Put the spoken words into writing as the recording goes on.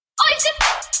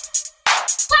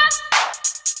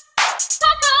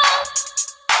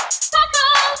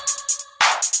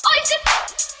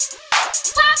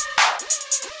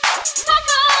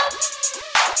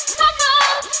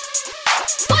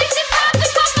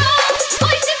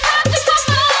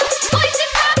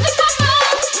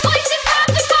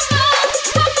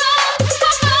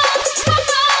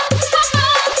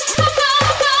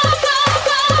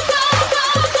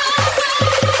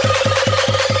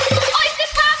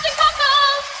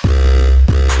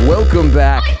Welcome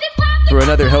back for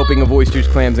another helping of oysters,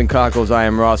 clams, and cockles. I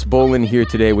am Ross Bolin here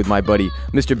today with my buddy,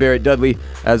 Mr. Barrett Dudley,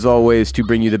 as always, to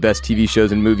bring you the best TV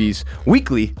shows and movies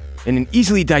weekly in an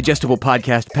easily digestible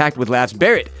podcast packed with laughs.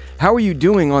 Barrett, how are you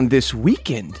doing on this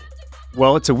weekend?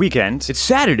 Well, it's a weekend. It's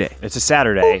Saturday. It's a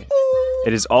Saturday.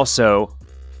 It is also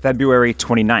February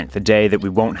 29th, a day that we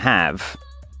won't have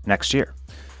next year.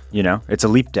 You know, it's a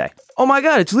leap day. Oh my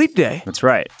God, it's leap day. That's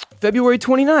right. February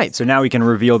 29th. So now we can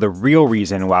reveal the real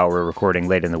reason why we're recording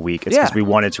late in the week. It's because we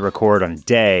wanted to record on a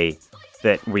day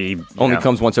that we... Only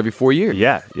comes once every 4 years.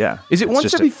 Yeah. Is it It's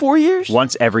once every 4 years?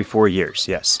 Once every 4 years,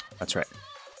 yes. That's right.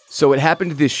 So it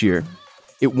happened this year.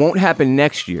 It won't happen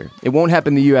next year. It won't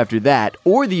happen the year after that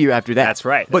or the year after that. That's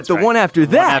right. But the one after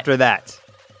that... One after that.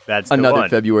 That's the another one.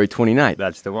 February 29th.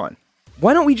 That's the one.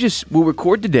 Why don't we'll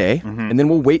record today, and then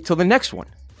we'll wait till the next one.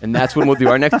 And that's when we'll do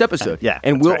our next episode. Yeah,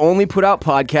 and we'll only put out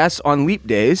podcasts on leap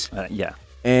days. Yeah.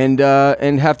 And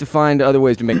have to find other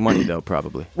ways to make money, though,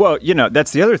 probably. Well, you know,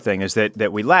 that's the other thing is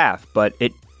that we laugh, but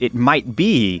it might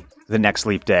be the next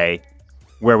leap day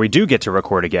where we do get to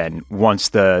record again once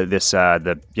the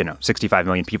 65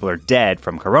 million people are dead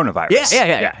from coronavirus.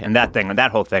 Yeah. And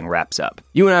that whole thing wraps up.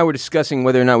 You and I were discussing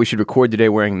whether or not we should record today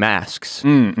wearing masks.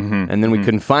 And then we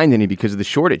couldn't find any because of the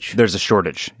shortage. There's a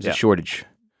shortage. There's a shortage.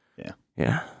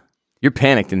 Yeah. You're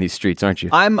panicked in these streets, aren't you?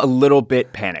 I'm a little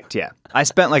bit panicked, yeah. I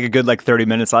spent like a good 30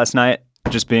 minutes last night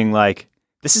just being like,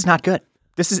 this is not good.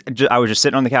 I was just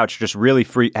sitting on the couch just really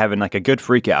having like a good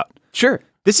freak out. Sure.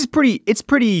 It's scary.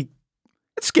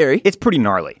 It's pretty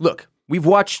gnarly. Look, we've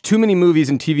watched too many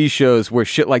movies and TV shows where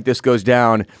shit like this goes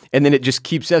down and then it just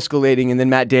keeps escalating and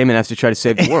then Matt Damon has to try to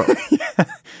save the world. Yeah,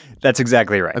 that's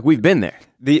exactly right. Like we've been there.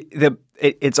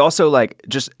 It's also like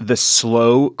just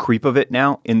the creep of it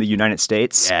now in the United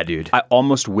States. Yeah, dude. I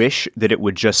almost wish that it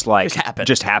would just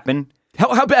happen.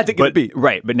 How bad could it be?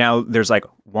 Right, but now there's like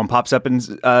one pops up in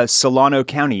Solano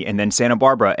County and then Santa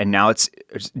Barbara, and now it's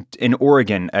in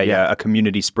Oregon, a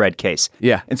community spread case.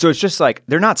 Yeah. And so it's just like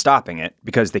they're not stopping it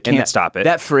because they can't stop it.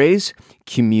 That phrase,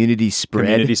 community spread.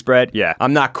 Community spread, yeah.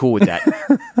 I'm not cool with that.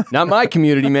 Not my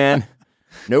community, man.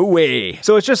 No way.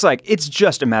 So it's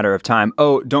just a matter of time.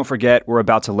 Oh, don't forget, we're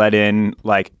about to let in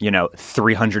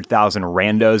 300,000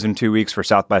 randos in 2 weeks for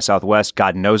South by Southwest.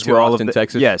 God knows where all of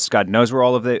Texas. Yes, God knows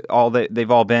where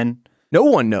they've all been. No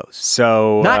one knows.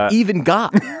 So not even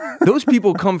God. Those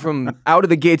people come from out of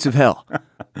the gates of hell.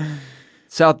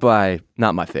 South by,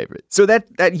 not my favorite. So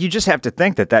that you just have to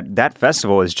think that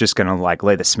festival is just going to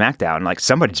lay the smackdown. Like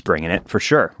somebody's bringing it for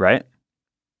sure, right?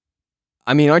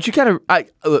 I mean, aren't you kind of...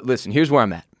 listen, here's where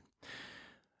I'm at.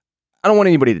 I don't want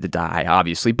anybody to die,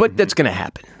 obviously, but that's going to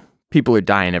happen. People are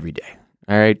dying every day,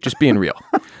 all right? Just being real.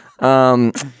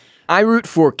 I root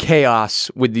for chaos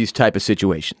with these type of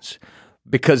situations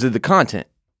because of the content.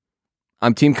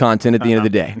 I'm team content at the end of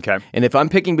the day. Okay. And if I'm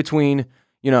picking between,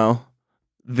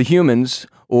 the humans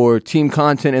or team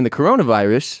content and the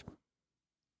coronavirus...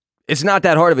 It's not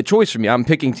that hard of a choice for me. I'm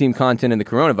picking team content and the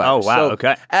coronavirus. Oh wow! So,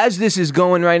 okay. As this is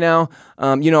going right now,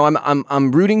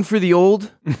 I'm rooting for the old,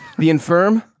 the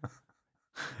infirm,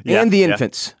 and the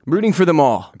infants. I'm rooting for them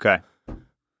all. Okay.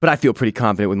 But I feel pretty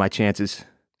confident with my chances.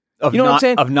 What I'm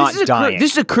saying? Of not dying.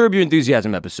 This is a Curb Your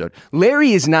Enthusiasm episode.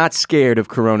 Larry is not scared of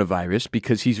coronavirus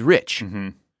because he's rich. Mm-hmm.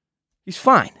 He's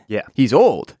fine. Yeah. He's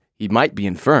old. He might be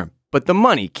infirm, but the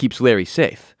money keeps Larry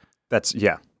safe. That's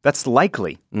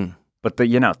likely. But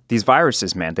these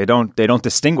viruses, man, they don't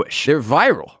distinguish. They're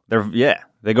viral.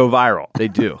 They go viral. They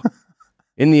do.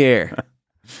 In the air.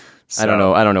 So, I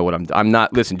don't know what I'm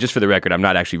not, listen, just for the record, I'm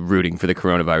not actually rooting for the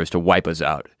coronavirus to wipe us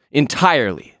out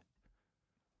entirely.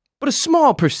 But a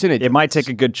small percentage. It might take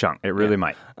a good chunk. It really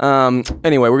might.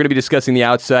 Anyway, we're going to be discussing The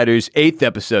Outsiders' 8th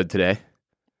episode today.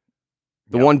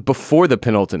 The one before the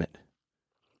penultimate.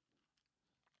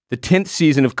 The 10th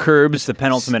season of Curb's... It's the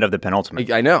penultimate of the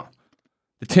penultimate. I know.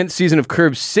 The 10th season of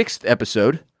Curb's 6th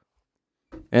episode.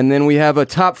 And then we have a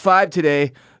top 5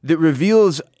 today that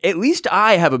reveals, at least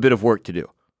I have a bit of work to do.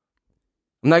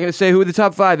 I'm not going to say who the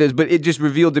top 5 is, but it just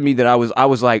revealed to me that I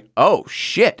was like, oh,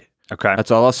 shit. Okay.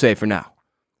 That's all I'll say for now.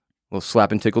 A little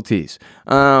slap and tickle tease.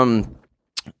 Yeah,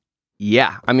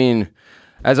 I mean,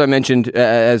 As I mentioned,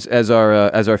 as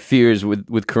our fears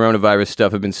with coronavirus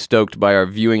stuff have been stoked by our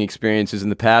viewing experiences in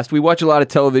the past, we watch a lot of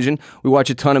television. We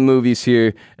watch a ton of movies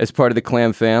here as part of the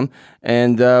Clam Fam,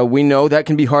 and we know that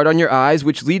can be hard on your eyes,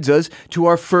 which leads us to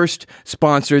our first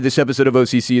sponsor. This episode of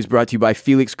OCC is brought to you by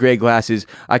Felix Gray Glasses.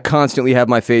 I constantly have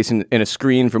my face in a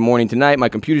screen from morning to night, my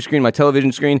computer screen, my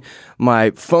television screen, my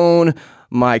phone,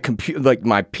 my computer, like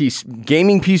my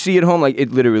gaming PC at home. Like,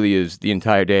 it literally is the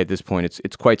entire day at this point.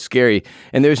 It's quite scary,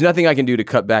 and there's nothing I can do to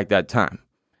cut back that time.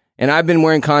 And I've been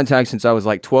wearing contacts since I was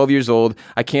like 12 years old.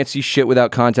 I can't see shit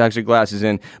without contacts or glasses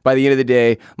in. By the end of the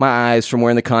day, my eyes from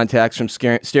wearing the contacts, from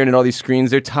staring at all these screens,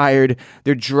 they're tired,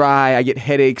 they're dry, I get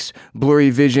headaches, blurry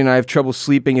vision, I have trouble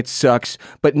sleeping, it sucks.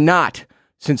 But not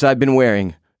since I've been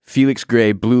wearing Felix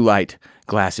Gray Blue Light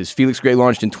glasses. Felix Gray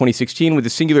launched in 2016 with a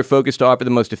singular focus to offer the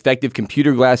most effective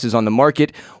computer glasses on the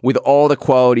market with all the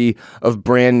quality of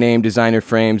brand name designer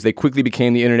frames. They quickly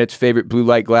became the internet's favorite blue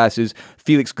light glasses.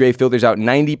 Felix Gray filters out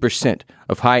 90%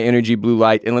 of high energy blue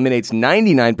light, eliminates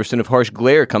 99% of harsh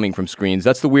glare coming from screens.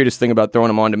 That's the weirdest thing about throwing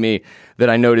them onto me that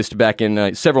I noticed back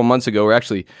in several months ago, or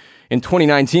actually in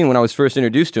 2019 when I was first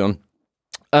introduced to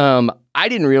them. I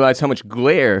didn't realize how much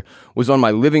glare was on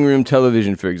my living room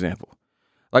television, for example.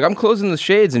 Like, I'm closing the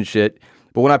shades and shit,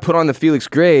 but when I put on the Felix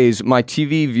Grays, my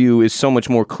TV view is so much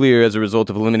more clear as a result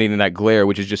of eliminating that glare,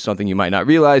 which is just something you might not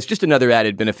realize. Just another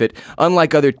added benefit.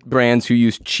 Unlike other brands who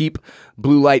use cheap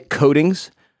blue light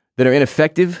coatings that are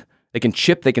ineffective, they can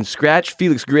chip, they can scratch,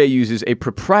 Felix Gray uses a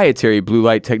proprietary blue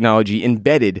light technology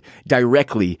embedded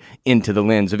directly into the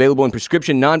lens. Available in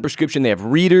prescription, non-prescription, they have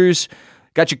readers,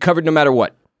 got you covered no matter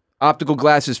what. Optical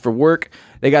glasses for work.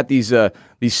 They got these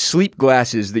sleep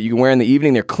glasses that you can wear in the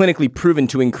evening. They're clinically proven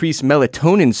to increase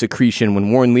melatonin secretion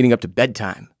when worn leading up to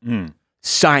bedtime.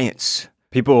 Science.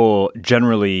 People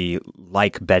Generally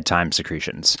like bedtime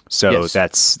secretions, so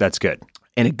yes. That's good.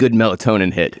 And a good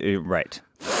melatonin hit. Right.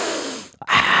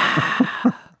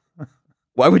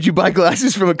 Why would you buy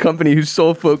glasses from a company whose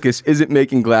sole focus isn't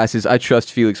making glasses? I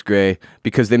trust Felix Gray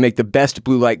because they make the best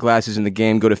blue light glasses in the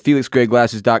game. Go to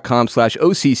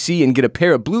felixgrayglasses.com/OCC and get a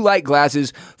pair of blue light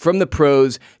glasses from the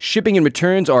pros. Shipping and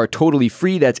returns are totally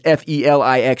free. That's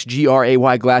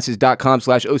FELIXGRAY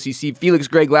glasses.com/OCC.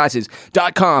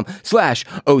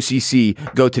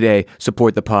 felixgrayglasses.com/OCC. Go today.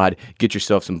 Support the pod. Get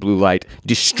yourself some blue light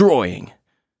destroying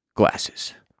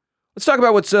glasses. Let's talk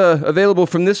about what's available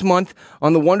from this month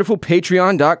on the wonderful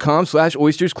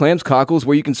patreon.com/oysters, clams, cockles,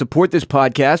 where you can support this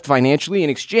podcast financially in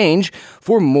exchange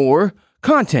for more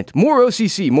content, more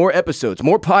OCC, more episodes,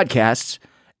 more podcasts,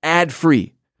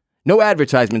 ad-free. No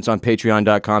advertisements on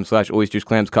patreon.com/oysters,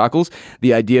 clams, cockles.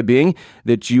 The idea being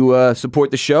that you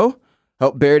support the show,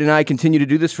 help Barrett and I continue to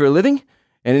do this for a living,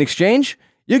 and in exchange,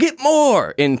 you get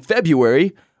more. In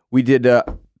February, we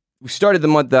started the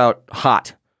month out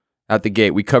hot. Out the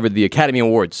gate, we covered the Academy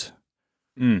Awards,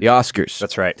 the Oscars.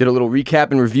 That's right. Did a little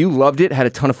recap and review, loved it, had a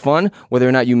ton of fun. Whether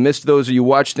or not you missed those or you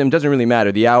watched them, doesn't really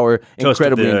matter. The hour,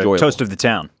 incredibly enjoyable. Toast of the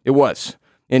town. It was,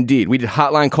 indeed. We did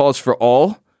hotline calls for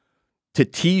all to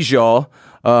tease y'all,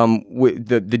 with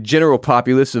the general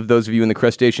populace of those of you in the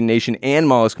Crustacean Nation and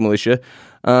Mollusk Militia,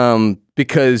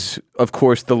 because, of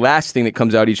course, the last thing that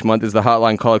comes out each month is the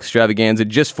Hotline Call Extravaganza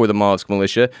just for the Mollusk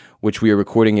Militia, which we are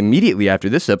recording immediately after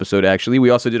this episode, actually. We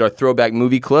also did our Throwback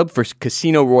Movie Club for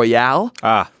Casino Royale.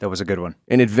 Ah, that was a good one.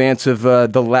 In advance of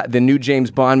the new James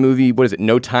Bond movie, what is it,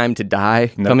 No Time to Die,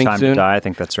 coming soon? No Time to Die, I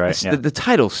think that's right. Yeah. The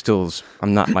title still's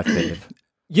not my favorite.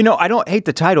 You know, I don't hate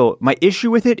the title. My issue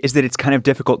with it is that it's kind of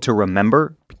difficult to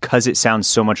remember because it sounds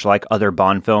so much like other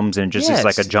Bond films and just is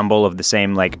like a jumble of the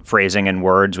same like phrasing and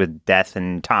words with death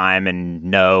and time and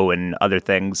no and other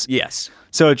things. Yes.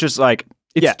 So it's just like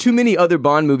it's too many other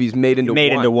Bond movies made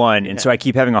into one. And so I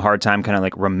keep having a hard time kind of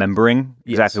like remembering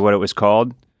exactly what it was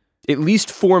called. At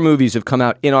least 4 movies have come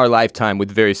out in our lifetime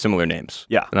with very similar names.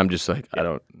 Yeah. And I'm just like, I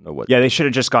don't know what. Yeah, they should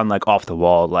have just gone like off the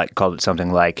wall, like called it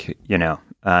something like, you know,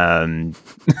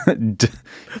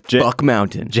 Buck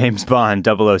Mountain, James Bond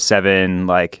 007,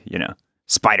 like, you know,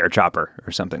 Spider Chopper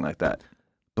or something like that.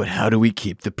 But how do we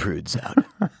keep the prudes out?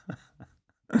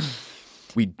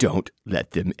 We don't let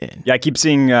them in. Yeah, I keep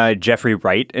seeing Jeffrey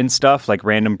Wright and stuff, like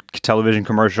random television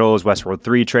commercials, Westworld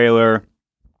 3 trailer,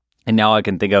 and now I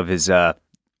can think of is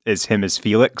him as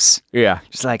Felix. Yeah.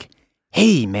 Just like,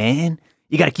 hey, man,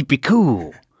 you got to keep it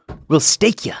cool. We'll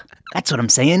stake you. That's what I'm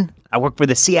saying. I work for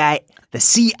the CI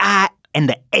and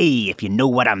the A, if you know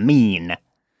what I mean.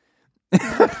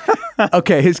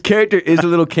 Okay, his character is a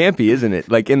little campy, isn't it?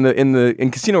 Like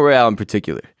in Casino Royale in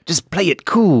particular. Just play it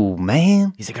cool,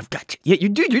 man. He's like, I've got you. Yeah, you're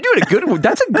doing a good one.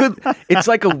 That's a good. It's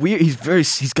like a weird.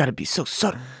 He's got to be so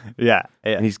subtle. Yeah.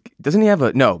 And doesn't he have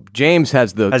a no? James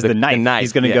has the knife.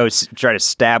 He's gonna go try to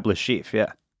stab Le Chiffre.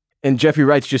 Yeah. And Jeffrey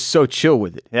Wright's just so chill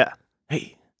with it. Yeah.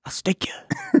 Hey, I'll stake you.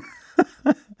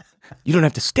 You don't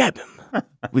have to stab him.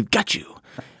 We've got you.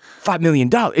 $5 million.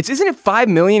 Isn't it $5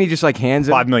 million? He just like hands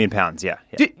it. £5 million. Yeah.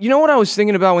 You know what I was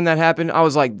thinking about when that happened? I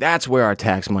was like, that's where our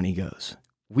tax money goes.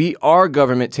 Our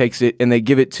government takes it and they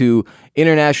give it to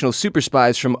international super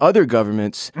spies from other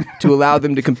governments to allow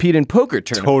them to compete in poker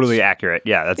tournaments. Totally accurate.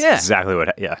 Yeah, that's exactly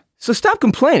what. Yeah. So stop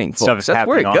complaining, folks. Stuff is That's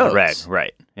where it happening goes. on the red.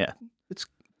 Right. Yeah. It's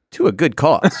to a good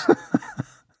cause.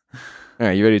 All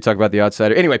right, you ready to talk about The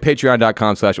Outsider? Anyway,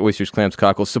 patreon.com/oysters, clams,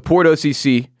 cockles. Support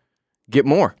OCC. Get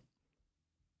more.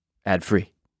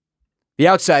 Ad-free. The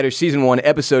Outsider, Season 1,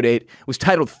 Episode 8, was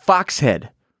titled Foxhead.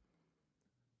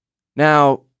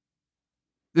 Now,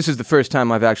 this is the first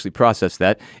time I've actually processed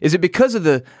that. Is it because of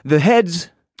the heads?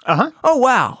 Uh-huh. Oh,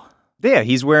 wow. Yeah,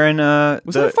 he's wearing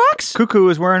Was it a fox? Cuco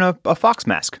is wearing a fox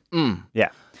mask. Yeah.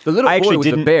 The little boy was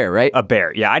a bear, right? A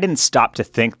bear. Yeah, I didn't stop to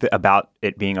think about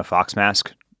it being a fox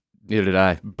mask. Neither did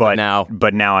I. But now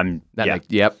I'm...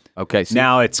 Yep. Okay. So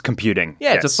now it's computing.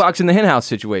 Yeah, yes. It's a fox in the henhouse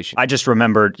situation. I just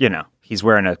remembered, he's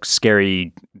wearing a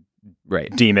scary right.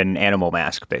 demon animal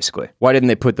mask, basically. Why didn't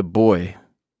they put the boy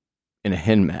in a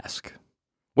hen mask?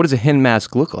 What does a hen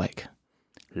mask look like?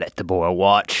 Let the boy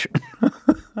watch.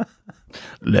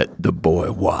 Let the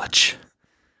boy watch.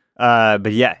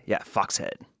 But yeah,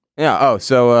 Foxhead. Yeah,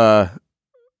 so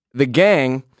the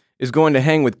gang is going to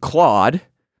hang with Claude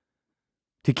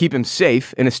to keep him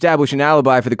safe and establish an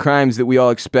alibi for the crimes that we all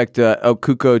expect El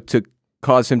Cuco to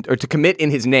cause him, or to commit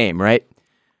in his name, right?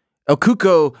 El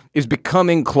Cuco is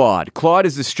becoming Claude. Claude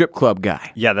is the strip club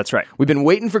guy. Yeah, that's right. We've been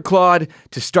waiting for Claude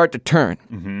to start to turn.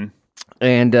 Mm-hmm.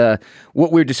 And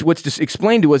what's just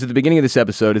explained to us at the beginning of this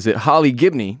episode is that Holly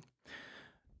Gibney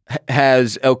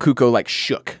has El Cuco like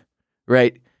shook,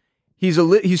 right? He's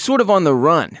sort of on the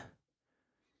run.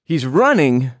 He's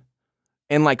running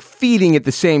and like feeding at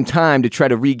the same time to try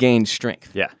to regain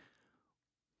strength. Yeah.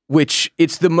 Which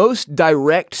it's the most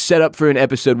direct setup for an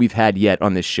episode we've had yet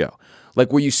on this show.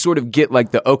 Like where you sort of get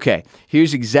like okay,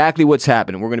 here's exactly what's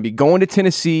happening. We're going to be going to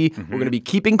Tennessee. Mm-hmm. We're going to be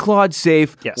keeping Claude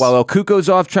safe while El Cuco's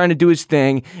off trying to do his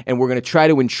thing. And we're going to try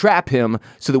to entrap him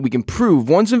so that we can prove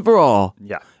once and for all,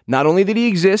 not only that he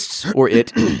exists or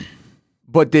it,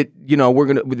 but that,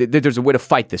 that there's a way to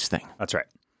fight this thing. That's right.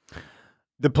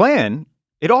 The plan,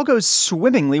 it all goes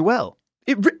swimmingly well.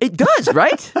 It does,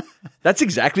 right? That's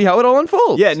exactly how it all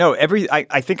unfolds. Yeah, no,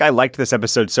 I think I liked this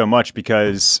episode so much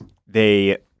because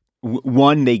they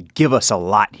give us a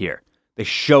lot here. They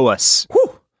show us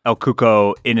El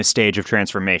Cuco in a stage of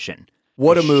transformation.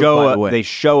 What a move, by the way. They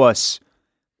show us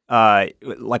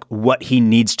like what he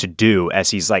needs to do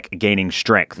as he's like gaining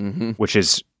strength, which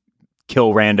is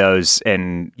kill randos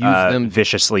and use them,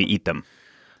 viciously eat them.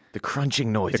 The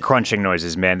crunching noises. The crunching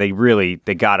noises, man. They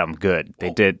got them good.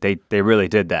 They really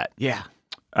did that. Yeah.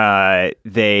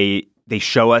 They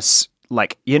show us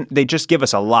like they just give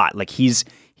us a lot. Like he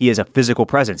has a physical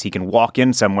presence. He can walk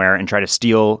in somewhere and try to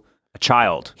steal a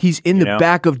child. He's in the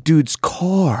back of dude's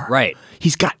car. Right.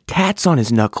 He's got tats on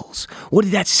his knuckles. What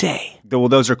did that say? Well,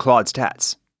 those are Claude's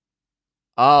tats.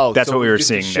 Oh, that's so what we were just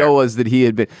seeing. To show us that he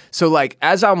had been. So, like,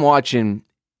 as I'm watching,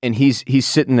 and he's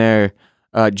sitting there.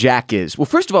 Jack is. Well,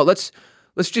 first of all, let's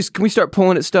just. Can we start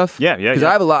pulling at stuff? Yeah. Because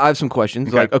I have some questions.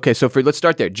 Okay. Like, okay, so let's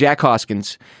start there. Jack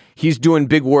Hoskins. He's doing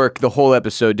big work the whole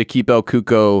episode to keep El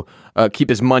Cuco, keep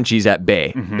his munchies at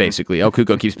bay. Basically, El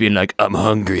Cuco keeps being like, "I'm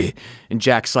hungry," and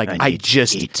Jack's like, "I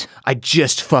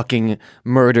just fucking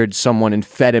murdered someone and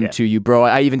fed him to you, bro.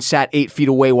 I even sat 8 feet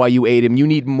away while you ate him. You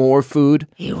need more food."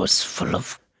 He was full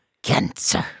of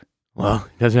cancer. Well,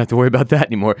 he doesn't have to worry about that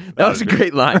anymore. That was a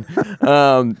great line.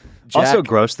 Jack, also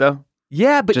gross though.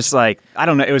 Yeah, but just like I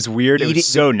don't know, it was weird. It was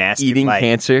so nasty. Eating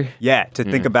cancer. Yeah, to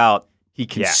think about. He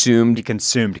consumed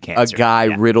cancer. A guy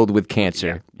riddled with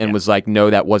cancer and was like, "No,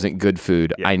 that wasn't good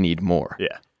food. I need more."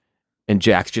 Yeah. And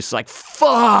Jack's just like,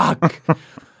 "Fuck."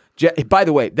 By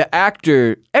the way,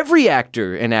 every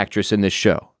actor and actress in this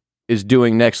show is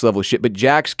doing next level shit, but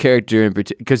Jack's character in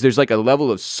particular, because there's like a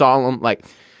level of solemn, like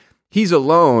he's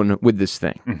alone with this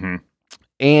thing,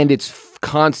 and it's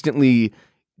constantly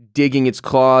digging its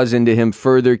claws into him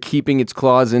further, keeping its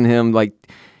claws in him, like.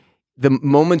 The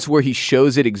moments where he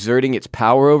shows it exerting its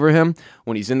power over him,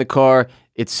 when he's in the car,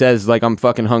 it says, like, "I'm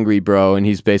fucking hungry, bro." And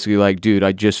he's basically like, "Dude,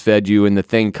 I just fed you." And the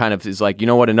thing kind of is like, you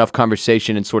know what, enough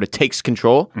conversation, and sort of takes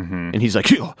control. And he's like,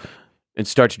 "Phew," and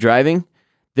starts driving.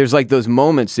 there's like those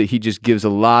moments that he just gives a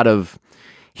lot of.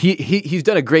 He's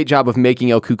done a great job of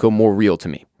making El Cuco more real to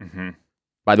me.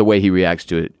 By the way he reacts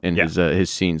to it and his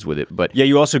scenes with it. But yeah,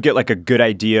 you also get like a good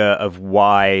idea of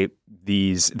why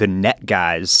the net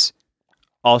guys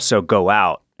also go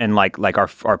out and like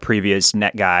our previous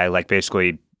net guy like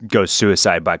basically goes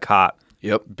suicide by cop.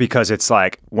 Yep. Because it's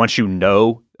like once you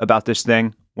know about this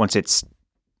thing, once it's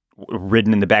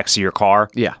ridden in the backseat of your car,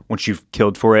 once you've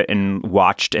killed for it and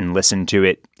watched and listened to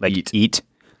it like eat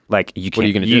like you can't, what are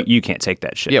you gonna do? You can't take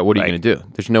that shit. Yeah, what are you going to do?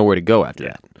 There's nowhere to go after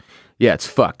that. Yeah, it's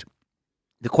fucked.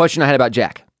 The question I had about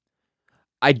Jack,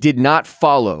 I did not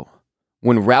follow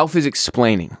when Ralph is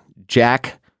explaining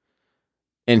Jack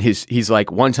and he's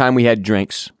like, one time we had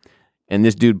drinks and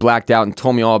this dude blacked out and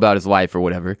told me all about his life or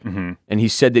whatever. And he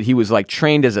said that he was like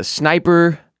trained as a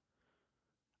sniper.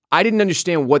 I didn't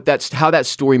understand how that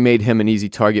story made him an easy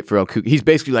target for El Cuco. He's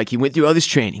basically like, he went through all this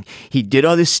training. He did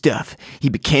all this stuff. He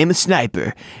became a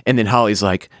sniper. And then Holly's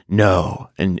like, no.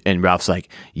 And Ralph's like,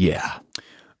 yeah.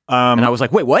 And I was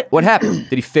like, wait, what? What happened?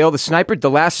 Did he fail the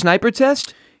last sniper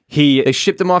test? They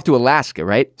shipped him off to Alaska,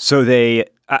 right? So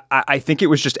I think it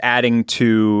was just adding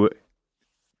to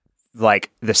like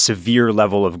the severe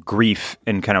level of grief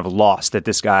and kind of loss that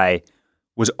this guy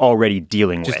was already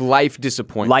dealing with. Just life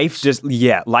disappointment.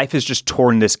 Life has just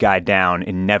torn this guy down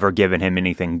and never given him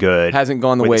anything good. Hasn't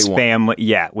gone the way he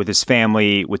wanted. With his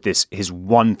family, with his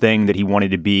one thing that he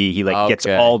wanted to be, he gets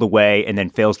all the way and then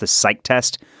fails the psych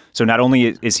test. So not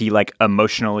only is he like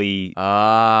emotionally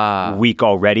weak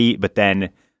already, but then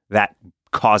that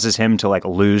causes him to like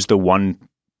lose the one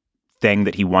thing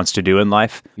that he wants to do in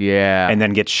life. Yeah. And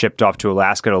then gets shipped off to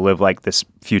Alaska to live like this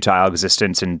futile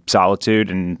existence in solitude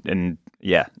and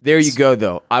yeah. There you go,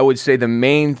 though. I would say the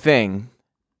main thing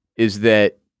is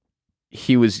that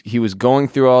he was going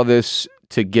through all this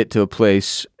to get to a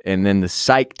place, and then the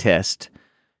psych test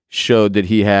showed that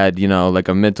he had, like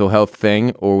a mental health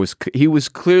thing, or he was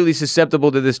clearly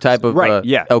susceptible to this type of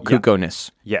El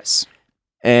Cuco-ness. Yes.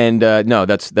 And no,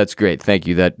 that's great. Thank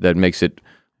you. That makes it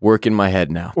work in my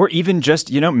head now. Or even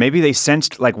just, maybe they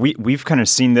sensed, like we've kind of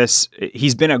seen this.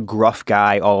 He's been a gruff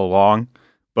guy all along.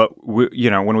 But,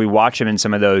 when we watch him in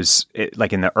some of those,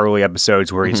 like in the early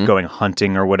episodes where he's going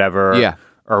hunting or whatever,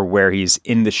 or where he's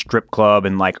in the strip club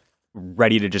and like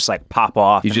ready to just like pop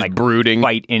off he's and just like brooding,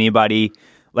 fight anybody,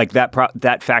 like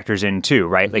that factors in too,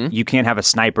 right? Like you can't have a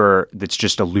sniper that's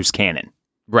just a loose cannon.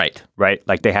 Right.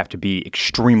 Like they have to be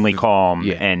extremely calm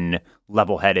and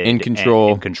level-headed. In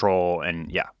control.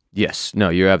 And yeah. Yes. No,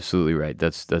 you're absolutely right.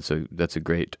 That's a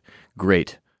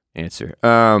great answer.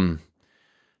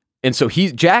 And so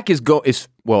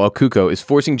El Cuco is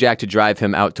forcing Jack to drive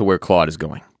him out to where Claude is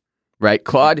going, right?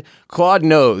 Claude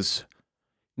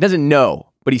doesn't know,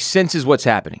 but he senses what's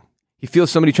happening. He feels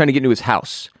somebody trying to get into his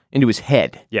house, into his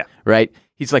head. Yeah. Right?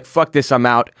 He's like, fuck this, I'm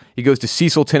out. He goes to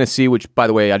Cecil, Tennessee, which, by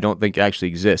the way, I don't think actually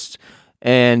exists.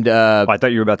 And I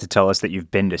thought you were about to tell us that you've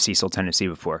been to Cecil, Tennessee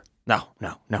before. No.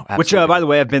 Absolutely. Which, by the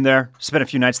way, I've been there. Spent a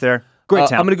few nights there. Great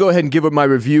town. I'm going to go ahead and give up my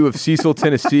review of Cecil,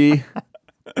 Tennessee.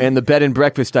 And the bed and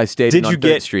breakfast I stayed in on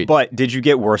 3rd Street. But did you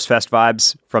get Worst Fest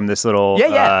vibes from this little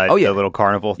the little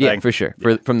carnival thing? Yeah, for sure.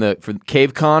 Yeah. From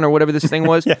Cave Con or whatever this thing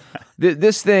was.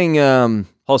 This thing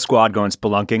whole squad going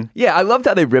spelunking. Yeah, I loved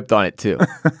how they ripped on it too.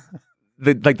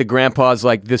 the grandpa's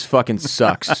like, this fucking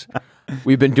sucks.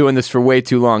 We've been doing this for way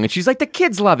too long. And she's like, the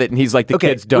kids love it. And he's like, the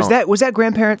kids don't. Was that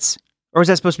grandparents? Or was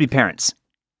that supposed to be parents?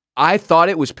 I thought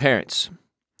it was parents.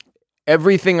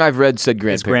 Everything I've read said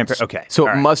grandparents. Okay. So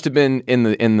it must have been in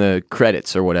the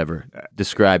credits or whatever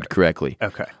described correctly.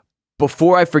 Okay.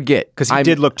 Before I forget, because he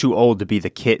did look too old to be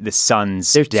the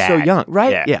son's dad. They're so young,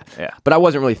 right? Yeah. But I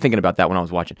wasn't really thinking about that when I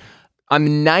was watching. I'm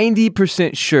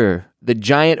 90% sure the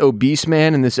giant obese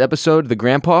man in this episode, the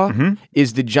grandpa,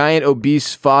 is the giant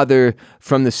obese father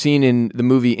from the scene in the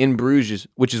movie In Bruges,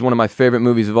 which is one of my favorite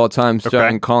movies of all time,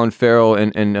 starring Colin Farrell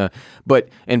and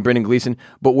Brendan Gleeson.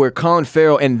 But where Colin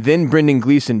Farrell and then Brendan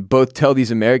Gleeson both tell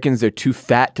these Americans they're too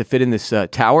fat to fit in this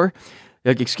tower.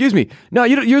 They're like, excuse me, no,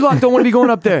 you lot don't want to be going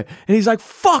up there. And he's like,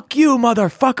 fuck you,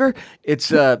 motherfucker.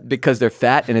 It's because they're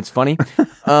fat and it's funny.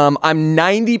 I'm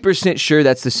 90% sure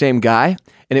that's the same guy.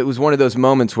 And it was one of those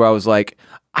moments where I was like,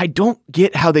 I don't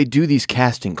get how they do these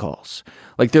casting calls.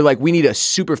 Like, they're like, we need a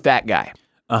super fat guy.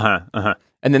 And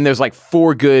then there's like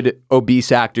 4 good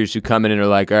obese actors who come in and are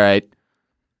like, all right,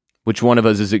 which one of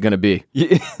us is it going to be?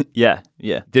 Yeah.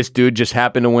 This dude just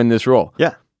happened to win this role.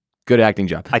 Yeah. Good acting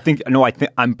job.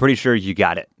 I'm pretty sure you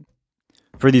got it.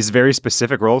 For these very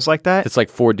specific roles like that, it's like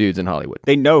 4 dudes in Hollywood.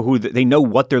 They know they know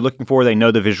what they're looking for. They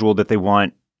know the visual that they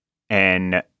want,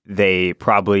 and they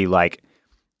probably like,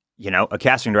 a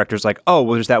casting director's like, oh,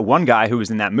 well, there's that one guy who was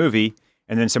in that movie,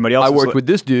 and then somebody else. I worked with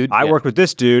this dude. I worked with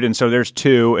this dude, and so there's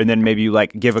two, and then maybe you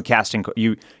like give a casting.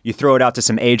 You throw it out to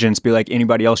some agents, be like,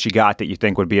 anybody else you got that you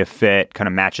think would be a fit, kind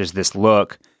of matches this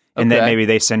look, and then maybe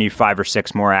they send you 5 or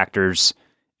 6 more actors,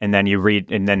 and then you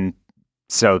read, and then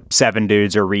so 7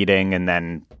 dudes are reading, and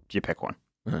then you pick one.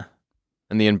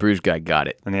 And the In Bruges guy got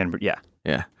it. And then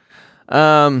Yeah.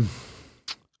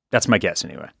 That's my guess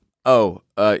anyway. Oh,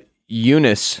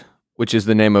 Eunice, which is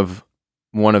the name of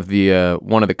one of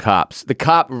the cops. The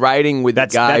cop riding with the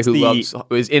guy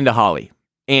who is into Holly.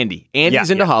 Andy.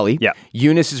 Andy's into Holly. Yeah.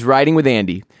 Eunice is riding with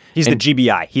Andy. He's the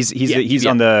GBI. He's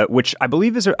on the, which I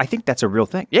believe I think that's a real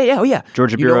thing. Yeah. Oh yeah.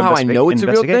 Georgia You Bureau know how I know it's a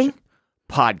real Investigation? thing?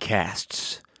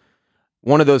 Podcasts.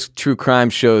 One of those true crime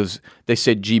shows. They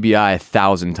said GBI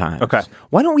 1,000 times. Okay.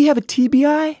 Why don't we have a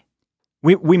TBI?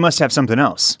 We must have something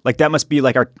else. Like that must be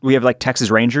like we have like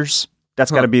Texas Rangers. That's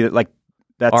got to be like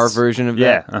that's Our version of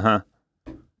that. Yeah.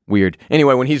 Weird.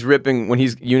 Anyway, when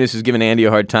Eunice is giving Andy a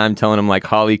hard time, telling him like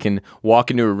Holly can walk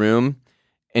into a room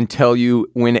and tell you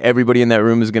when everybody in that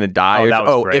room is going to die. That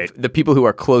was great. If the people who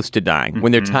are close to dying,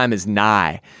 when their time is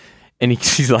nigh, and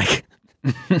she's like,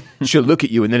 she'll look at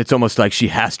you, and then it's almost like she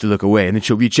has to look away, and then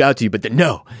she'll reach out to you, but then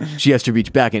no, she has to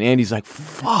reach back, and Andy's like,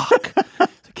 fuck.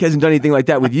 He hasn't done anything like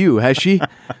that with you, has she? It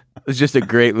was just a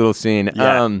great little scene.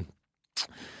 Yeah.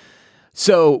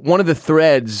 So one of the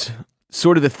threads,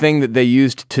 sort of the thing that they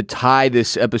used to tie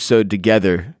this episode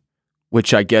together,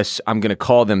 which I guess I'm going to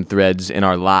call them threads in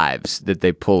our lives that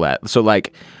they pull at. So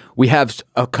like we have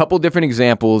a couple different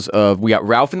examples we got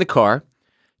Ralph in the car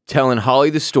telling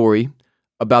Holly the story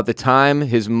about the time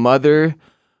his mother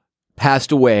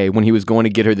passed away when he was going to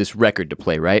get her this record to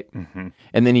play, right? Mm-hmm.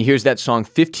 And then he hears that song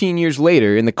 15 years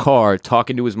later in the car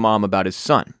talking to his mom about his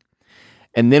son.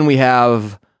 And then we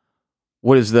have,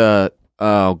 what is the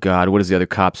other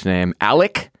cop's name?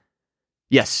 Alec?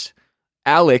 Yes.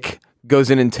 Alec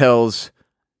goes in and tells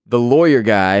the lawyer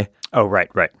guy, oh, right.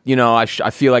 I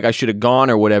feel like I should have gone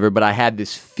or whatever, but I had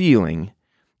this feeling,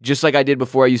 just like I did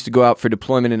before I used to go out for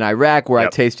deployment in Iraq where I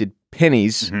tasted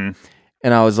pennies. Mm-hmm.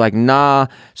 And I was like, nah.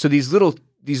 So these little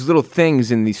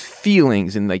things and these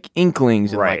feelings and like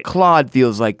inklings and like Claude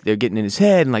feels like they're getting in his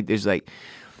head and like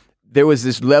there was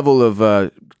this level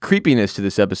of creepiness to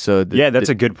this episode. That's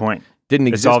a good point. Didn't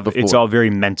exist before. It's all very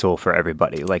mental for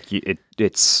everybody. Like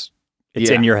it's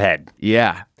in your head.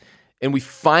 Yeah. And we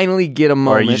finally get a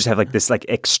moment. Or you just have like this like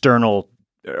external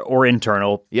or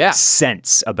internal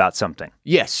sense about something.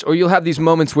 Yes. Or you'll have these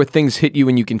moments where things hit you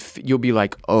and you'll be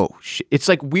like, oh shit. It's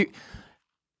like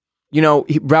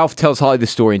Ralph tells Holly the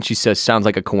story and she says, sounds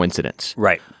like a coincidence.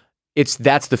 Right.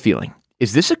 That's the feeling.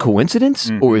 Is this a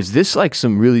coincidence or is this like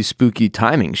some really spooky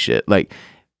timing shit? Like,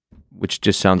 which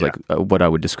just sounds like what I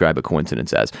would describe a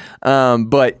coincidence as.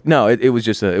 But no, it was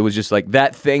just like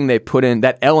that thing they put in,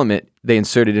 that element they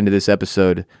inserted into this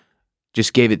episode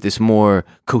just gave it this more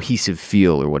cohesive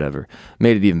feel or whatever.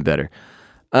 Made it even better.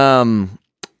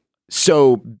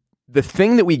 So another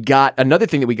thing that we got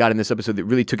in this episode that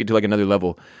really took it to like another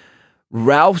level,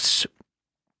 Ralph's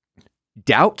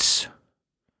doubts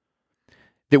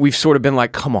that we've sort of been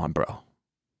like, come on, bro.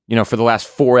 For the last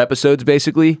 4 episodes,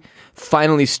 basically,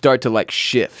 finally start to like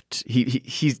shift.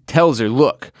 He tells her,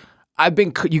 look,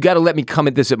 you got to let me come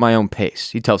at this at my own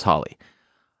pace. He tells Holly.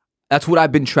 That's what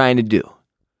I've been trying to do.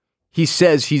 He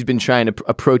says he's been trying to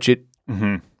approach it,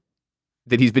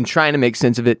 that he's been trying to make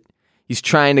sense of it. He's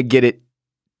trying to get it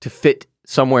to fit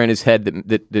somewhere in his head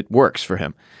that works for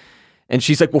him. And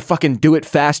she's like, well, fucking do it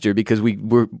faster because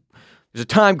there's a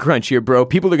time crunch here, bro.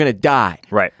 People are going to die.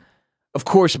 Right. Of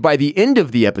course, by the end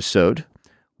of the episode,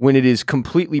 when it is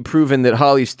completely proven that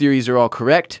Holly's theories are all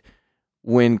correct,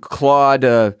 when Claude,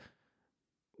 the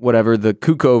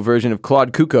Cuco version of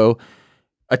Claude Cuco,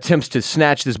 attempts to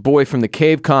snatch this boy from the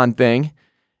cave con thing,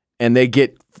 and they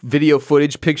get video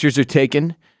footage, pictures are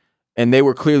taken, and they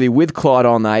were clearly with Claude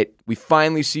all night, we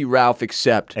finally see Ralph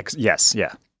accept. Yes,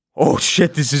 yeah. Oh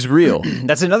shit, this is real.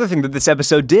 That's another thing that this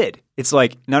episode did. It's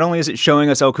like, not only is it showing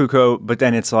us El Cuco, but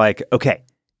then it's like, okay,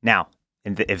 now,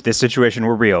 if this situation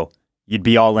were real, you'd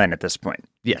be all in at this point.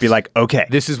 Yes. Be like, okay.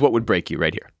 This is what would break you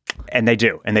right here. And they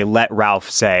do. And they let Ralph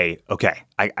say, okay,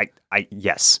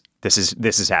 yes, this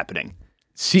is happening.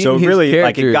 So really,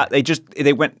 character, like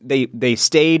they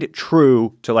stayed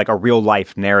true to like a real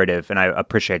life narrative. And I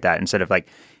appreciate that instead of like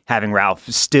having Ralph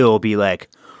still be like,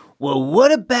 well,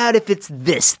 what about if it's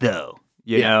this though?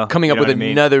 You know, coming up with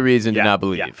another reason to not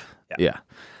believe. Yeah.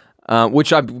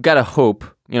 Which I've got to hope,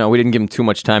 we didn't give him too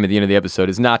much time at the end of the episode,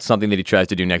 is not something that he tries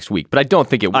to do next week. But I don't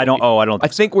think it will. I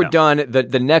think we're done.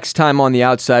 The next time on The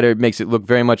Outsider makes it look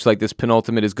very much like this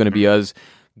penultimate is going to be us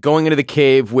going into the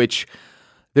cave, which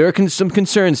there are some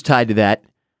concerns tied to that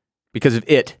because of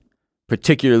it,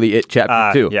 particularly it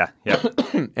chapter 2. Yeah.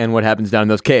 And what happens down in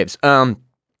those caves.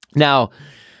 Now,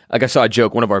 like I saw a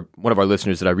joke, one of our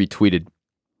listeners that I retweeted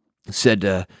said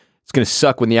it's going to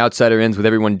suck when The Outsider ends with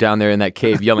everyone down there in that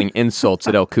cave yelling insults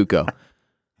at El Cuco.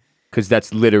 Because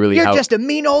that's literally You're just a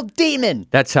mean old demon.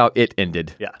 That's how it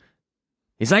ended. Yeah.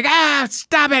 He's like,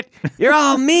 stop it. You're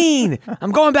all mean.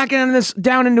 I'm going back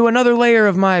down into another layer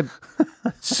of my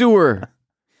sewer.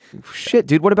 Shit,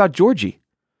 dude, what about Georgie?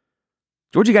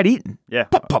 Georgie got eaten. Yeah.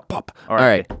 Pop, pop, pop. All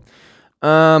right.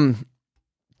 To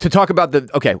talk about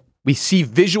we see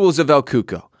visuals of El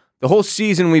Cuco. The whole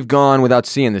season we've gone without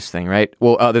seeing this thing, right?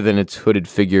 Well, other than its hooded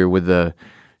figure with a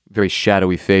very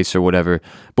shadowy face or whatever.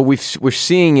 But we're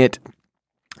seeing it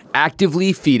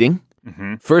actively feeding.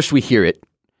 Mm-hmm. First, we hear it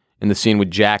in the scene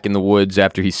with Jack in the woods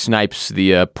after he snipes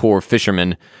the poor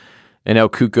fisherman, and El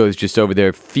Cuco is just over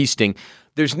there feasting.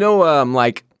 There's no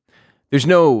there's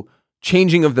no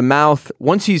changing of the mouth.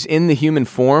 Once he's in the human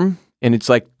form, and it's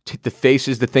like the face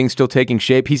is the thing still taking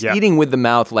shape, he's eating with the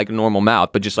mouth like a normal mouth,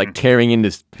 but just like tearing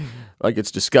into, like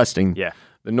it's disgusting. Yeah.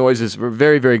 The noises were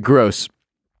very, very gross.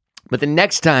 But the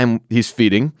next time he's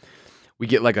feeding, we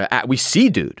get we see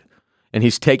dude, and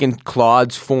he's taken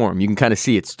Claude's form. You can kind of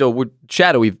see it still,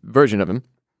 shadowy version of him,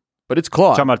 but it's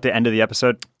Claude. Talking about the end of the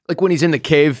episode? Like when he's in the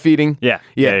cave feeding. Yeah.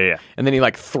 And then he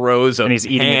like throws a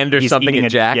hand or something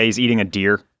at Jack. Yeah, he's eating a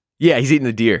deer. Yeah, he's eating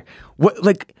the deer.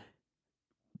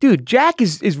 Dude, Jack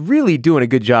is really doing a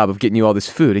good job of getting you all this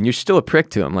food, and you're still a prick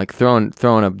to him, like throwing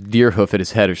a deer hoof at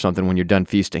his head or something when you're done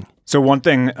feasting. So one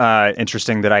thing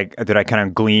interesting that I kind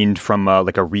of gleaned from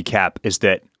like a recap is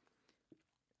that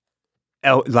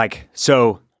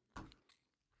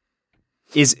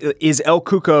is El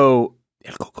Cuco?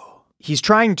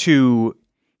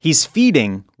 He's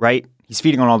feeding, right? He's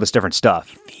feeding on all this different stuff.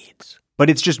 He feeds, but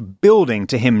it's just building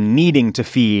to him needing to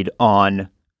feed on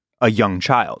a young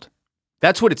child.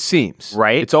 That's what it seems,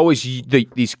 right? It's always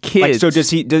these kids. Like, so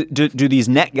does he? Do these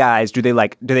net guys? Do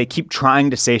they keep trying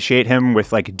to satiate him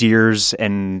with like deers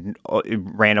and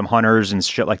random hunters and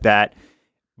shit like that?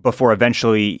 Before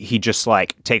eventually he just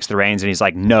like takes the reins and he's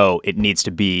like, no, it needs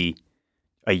to be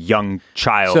a young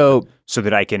child, so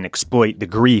that I can exploit the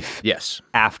grief. Yes.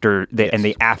 After and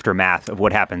the aftermath of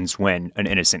what happens when an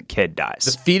innocent kid dies.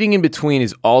 The feeding in between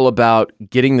is all about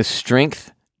getting the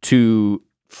strength to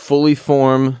fully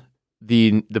form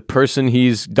the person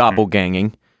he's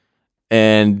doppelganging,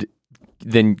 and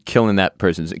then killing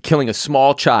a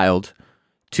small child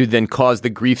to then cause the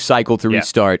grief cycle to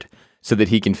restart, so that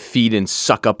he can feed and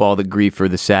suck up all the grief or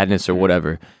the sadness or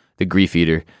whatever, the grief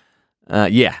eater.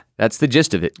 That's the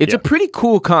gist of it. It's a pretty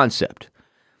cool concept.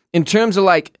 In terms of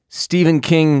like Stephen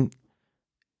King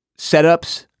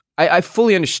setups, I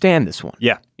fully understand this one.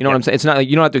 Yeah. You know what I'm saying? It's not like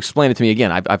you don't have to explain it to me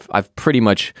again. I've pretty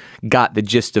much got the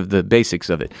gist of the basics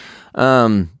of it.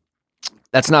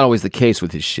 That's not always the case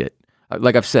with his shit.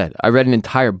 Like I've said, I read an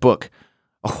entire book,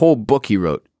 a whole book he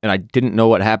wrote, and I didn't know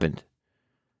what happened.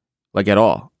 Like at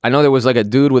all. I know there was like a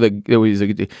dude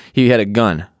he had a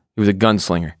gun. He was a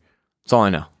gunslinger. That's all I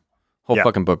know. Whole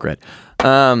fucking book read.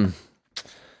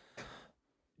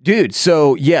 Dude,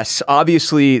 so yes,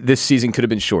 obviously this season could have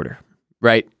been shorter,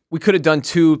 right? We could have done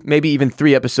 2, maybe even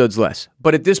 3 episodes less.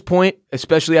 But at this point,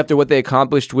 especially after what they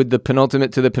accomplished with the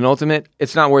penultimate to the penultimate,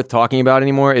 it's not worth talking about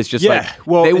anymore. It's just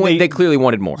they clearly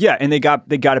wanted more. Yeah, and they got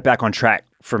it back on track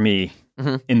for me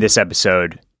in this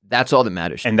episode. That's all that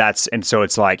matters. And so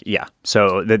it's like,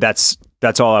 so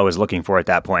that's all I was looking for at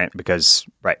that point, because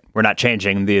we're not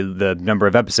changing the number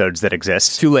of episodes that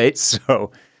exist. It's too late.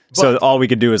 So all we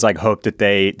could do is like hope that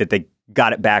they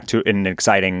got it back to in an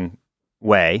exciting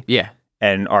way. Yeah.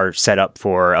 And are set up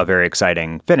for a very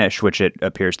exciting finish, which it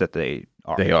appears that they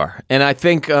are. They are. And I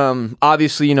think,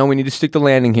 obviously, we need to stick the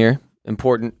landing here.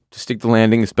 Important to stick the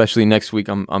landing, especially next week.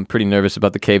 I'm pretty nervous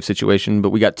about the cave situation, but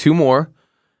we got 2 more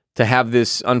to have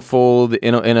this unfold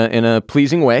in a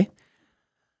pleasing way.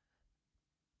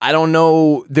 I don't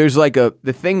know. There's like the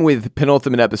thing with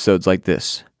penultimate episodes like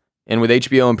this, and with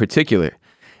HBO in particular,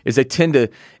 is they tend to,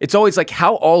 it's always like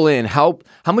how all in, how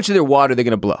much of their water they're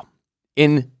going to blow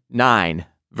in 9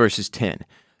 versus 10.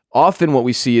 Often what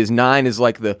we see is 9 is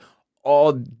like the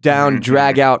all down,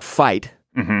 drag out fight,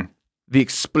 the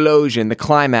explosion, the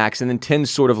climax, and then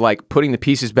 10's sort of like putting the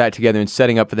pieces back together and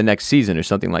setting up for the next season or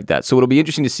something like that. So it'll be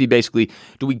interesting to see basically,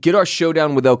 do we get our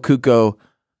showdown with El Cuco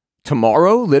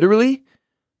tomorrow, literally?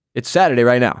 It's Saturday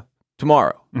right now.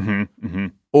 Tomorrow.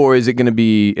 Or is it going to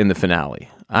be in the finale?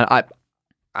 I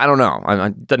don't know.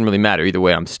 It doesn't really matter. Either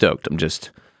way, I'm stoked. I'm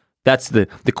just That's the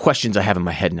questions I have in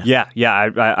my head now. Yeah.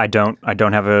 I don't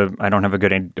have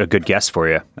a good guess for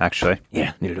you, actually.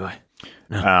 Yeah, neither do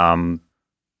I.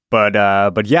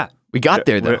 But yeah, We got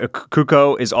there though.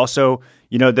 Cuco is also,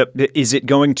 is it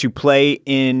going to play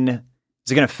in?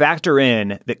 Is it going to factor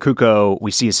in that Cuco, we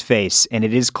see his face, and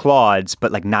it is Claude's,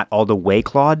 but like not all the way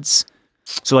Claude's?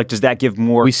 So like, does that give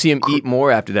more? We see him eat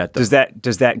more after that, though.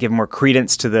 Does that give more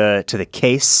credence to the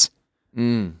case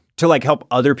to like help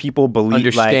other people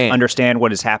believe, understand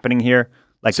what is happening here?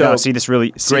 Like, So, see this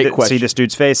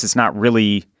dude's face. It's not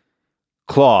really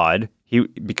Claude.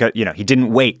 Because he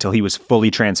didn't wait till he was fully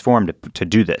transformed to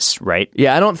do this, right?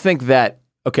 Yeah, I don't think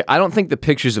the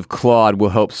pictures of Claude will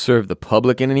help serve the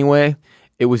public in any way.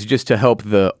 It was just to help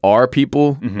our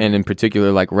people, and in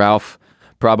particular, like Ralph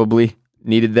probably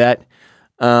needed that.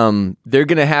 They're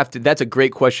gonna have to. That's a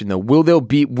great question, though. Will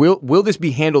this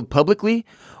be handled publicly,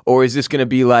 or is this gonna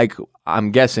be like,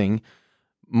 I'm guessing,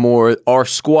 more our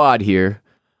squad here?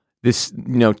 This,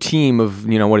 team of,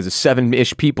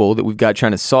 7-ish people that we've got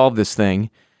trying to solve this thing,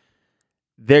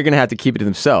 they're going to have to keep it to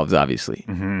themselves, obviously.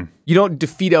 Mm-hmm. You don't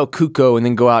defeat El Cuco and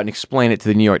then go out and explain it to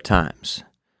the New York Times.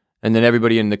 And then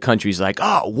everybody in the country's like,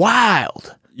 oh,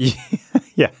 wild.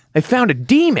 Yeah. They found a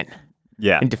demon.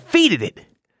 Yeah. And defeated it.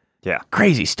 Yeah.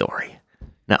 Crazy story.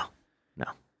 No.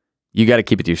 You got to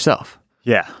keep it to yourself.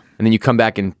 Yeah. And then you come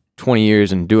back in 20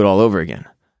 years and do it all over again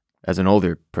as an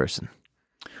older person.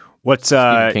 What's you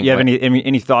have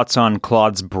any thoughts on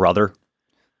Claude's brother,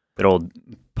 that old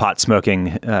pot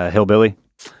smoking hillbilly?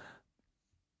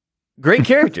 Great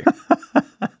character.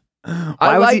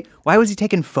 Why was he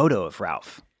taking photo of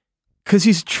Ralph? Because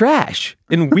he's trash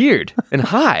and weird and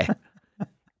high.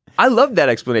 I love that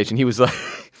explanation. He was like,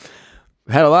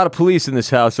 had a lot of police in this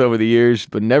house over the years,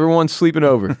 but never one sleeping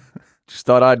over. Just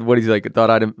thought I'd mark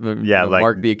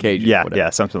the occasion. Yeah,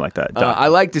 something like that. I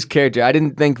like this character. I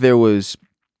didn't think there was.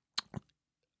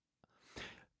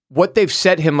 What they've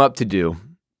set him up to do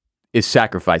is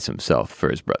sacrifice himself for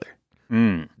his brother.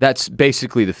 That's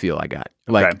basically the feel I got.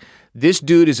 Like, this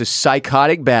dude is a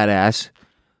psychotic badass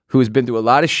who has been through a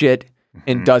lot of shit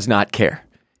and does not care.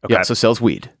 Okay. He also sells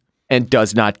weed and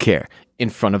does not care in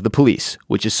front of the police,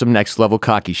 which is some next level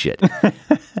cocky shit.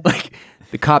 Like,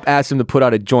 the cop asked him to put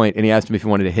out a joint and he asked him if he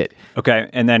wanted to hit. Okay.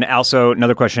 And then also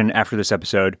another question after this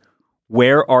episode.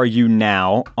 Where are you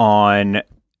now on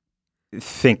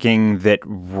thinking that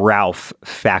Ralph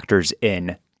factors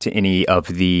in to any of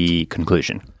the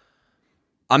conclusion?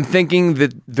 I'm thinking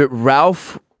that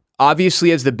Ralph,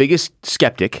 obviously as the biggest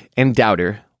skeptic and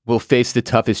doubter, will face the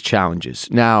toughest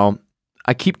challenges. Now,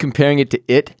 I keep comparing it to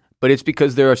It, but it's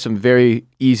because there are some very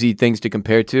easy things to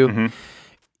compare to. Mm-hmm.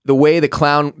 The way the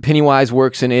clown Pennywise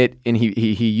works in It, and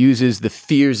he uses the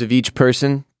fears of each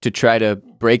person to try to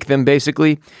break them,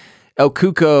 basically. El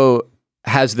Cuco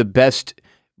has the best.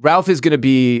 Ralph is going to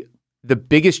be the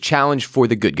biggest challenge for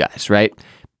the good guys, right?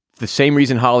 The same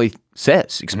reason Holly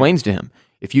explains to him.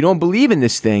 If you don't believe in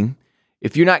this thing,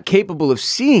 if you're not capable of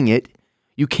seeing it,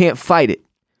 you can't fight it.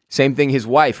 Same thing his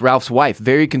wife, Ralph's wife,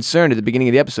 very concerned at the beginning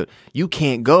of the episode. You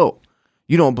can't go.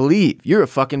 You don't believe. You're a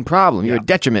fucking problem. You're a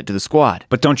detriment to the squad.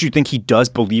 But don't you think he does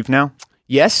believe now?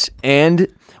 Yes, and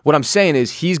what I'm saying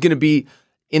is he's going to be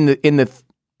in the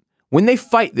when they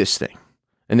fight this thing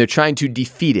and they're trying to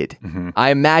defeat it. Mm-hmm. I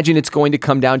imagine it's going to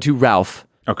come down to Ralph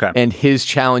and his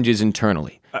challenges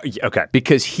internally.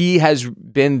 Because he has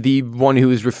been the one who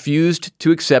has refused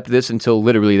to accept this until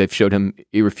literally they've showed him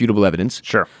irrefutable evidence.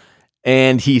 Sure.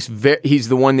 And he's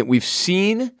the one that we've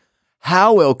seen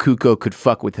how El Cuco could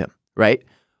fuck with him, right?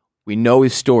 We know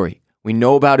his story. We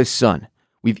know about his son.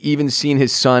 We've even seen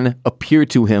his son appear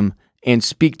to him and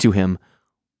speak to him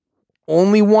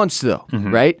only once, though,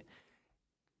 right?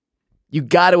 You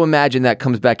got to imagine that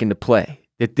comes back into play.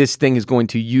 That this thing is going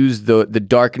to use the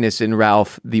darkness in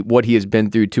Ralph, what he has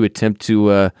been through to attempt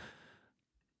to,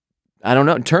 I don't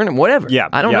know, turn him, whatever.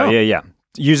 I don't know. Yeah.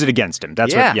 Use it against him.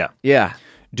 That's Yeah.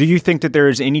 Do you think that there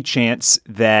is any chance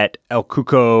that El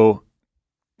Cuco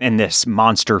in this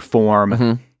monster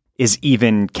form is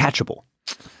even catchable?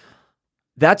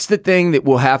 That's the thing that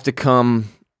will have to come.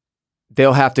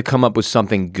 They'll have to come up with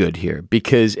something good here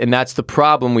and that's the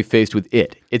problem we faced with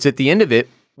It. It's at the end of it,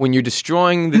 when you're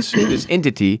destroying this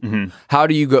entity, how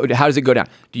does it go down?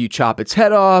 Do you chop its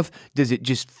head off? Does it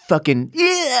just fucking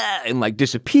and like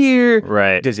disappear?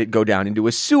 Right. Does it go down into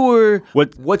a sewer?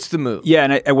 What's the move? Yeah,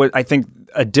 and I think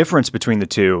a difference between the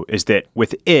two is that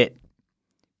with It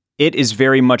is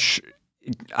very much,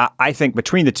 I think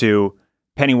between the two,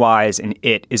 Pennywise and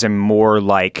It is a more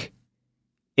like,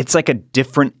 it's like a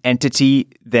different entity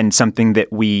than something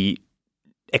that we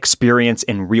experience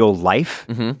in real life.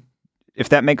 If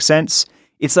that makes sense.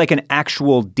 it's like an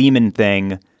actual demon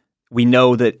thing. We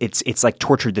know that it's like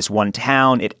tortured this one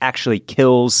town. It actually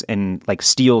kills and like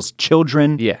steals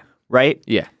children. Yeah. Right?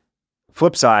 Yeah.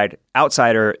 Flip side,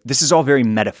 outsider, this is all very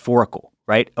metaphorical,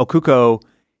 right? El Cuco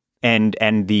and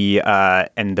the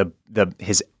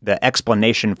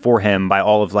explanation for him by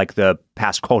all of like the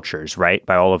past cultures, right?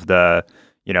 By all of the,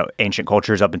 ancient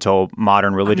cultures up until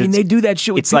modern religions. I mean, they do that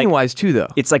shit with Pennywise too, though.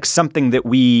 It's like something that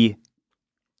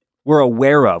we're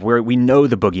aware of, where we know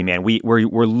the boogeyman.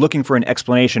 We're looking for an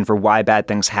explanation for why bad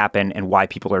things happen and why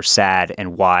people are sad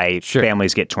and why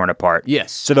families get torn apart.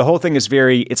 Yes. So the whole thing is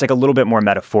it's like a little bit more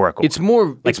metaphorical. It's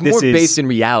more based in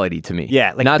reality to me.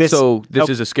 Yeah. Like not this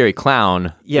is a scary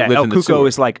clown. Yeah. El Cuco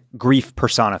is like grief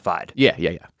personified.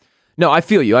 Yeah. No, I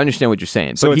feel you. I understand what you're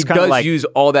saying. So but he does use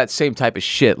all that same type of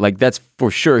shit. Like that's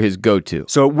for sure his go-to.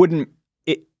 So it wouldn't.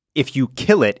 If you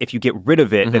kill it, if you get rid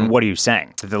of it, then what are you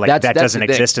saying? That doesn't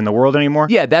exist in the world anymore?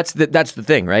 Yeah, that's the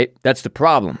thing, right? That's the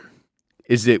problem.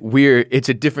 Is that it's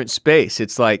a different space.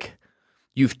 It's like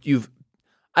you've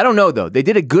I don't know though. They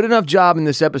did a good enough job in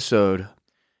this episode.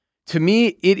 To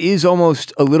me, it is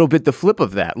almost a little bit the flip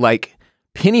of that. Like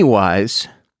Pennywise,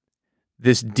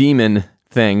 this demon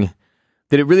thing,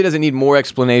 that it really doesn't need more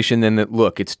explanation than that,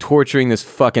 look, it's torturing this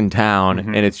fucking town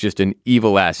and it's just an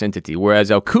evil-ass entity.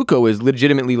 Whereas El Cuco is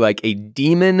legitimately like a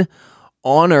demon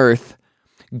on Earth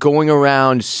going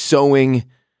around sowing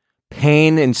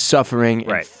pain and suffering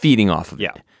and feeding off of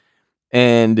it.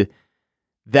 And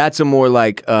that's a more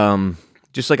like,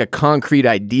 just like a concrete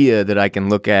idea that I can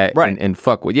look at and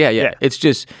fuck with. Yeah. It's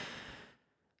just,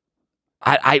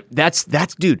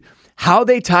 that's, dude, how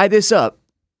they tie this up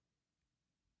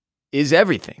is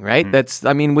everything, right? That's,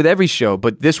 I mean, with every show,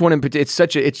 but this one in particular,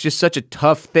 it's just such a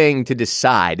tough thing to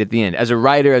decide at the end. As a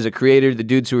writer, as a creator, the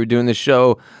dudes who are doing this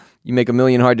show, you make a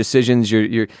million hard decisions.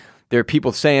 There are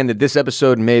people saying that this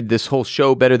episode made this whole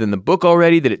show better than the book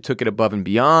already, that it took it above and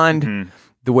beyond.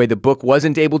 The way the book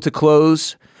wasn't able to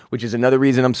close, which is another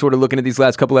reason I'm sort of looking at these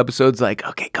last couple episodes like,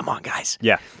 okay, come on, guys.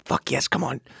 Yeah. Fuck yes, come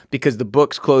on. Because the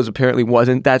book's close apparently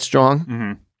wasn't that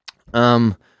strong.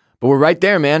 But we're right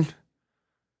there, man.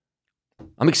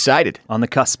 I'm excited. On the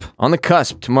cusp.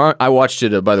 Tomorrow, I watched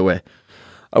it, by the way.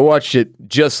 I watched it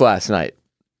just last night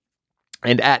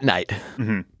and at night.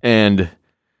 And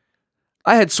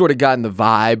I had sort of gotten the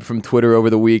vibe from Twitter over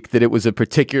the week that it was a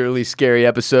particularly scary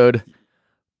episode.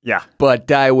 Yeah.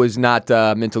 But I was not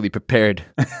mentally prepared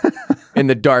in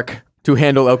the dark to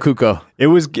handle El Cuco. It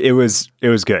was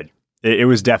good. It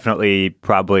was definitely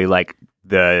probably like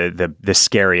the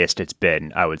scariest it's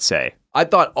been, I would say. I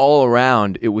thought all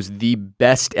around it was the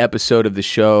best episode of the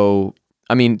show.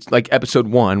 I mean, like episode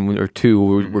 1 or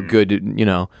 2 were good,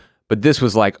 but this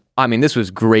was like, this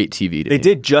was great TV to They me.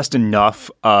 did just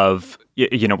enough of,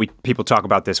 people talk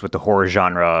about this with the horror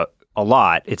genre a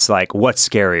lot. It's like, what's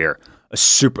scarier? A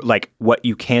super, like what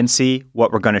you can see,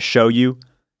 what we're going to show you,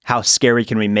 how scary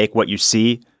can we make what you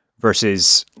see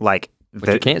versus like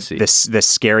what you can't see. The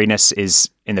scariness is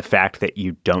in the fact that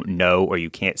you don't know or you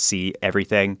can't see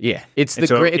everything. Yeah, it's the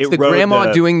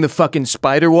grandma doing the fucking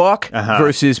spider walk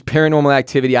versus Paranormal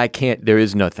Activity. There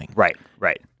is nothing. Right.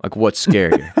 Like what's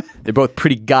scarier? They're both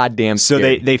pretty goddamn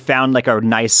scary. So they found like a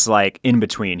nice like in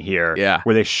between here. Yeah,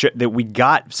 where that we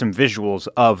got some visuals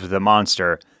of the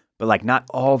monster, but like not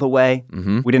all the way.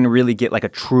 We didn't really get like a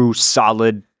true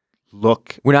solid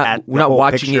look. We're not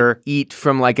watching it eat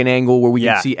from like an angle where we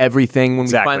can see everything. When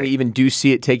we finally even do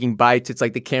see it taking bites, it's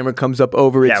like the camera comes up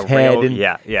over its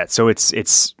head. So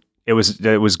it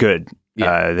was good.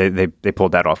 Yeah. They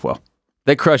pulled that off well.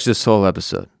 They crushed this whole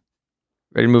episode.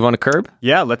 Ready to move on to Curb?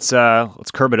 Yeah, let's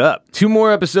curb it up. 2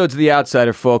 more episodes of The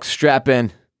Outsider, folks. Strap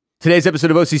in. Today's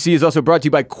episode of OCC is also brought to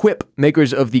you by Quip,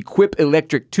 makers of the Quip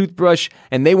electric toothbrush,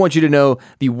 and they want you to know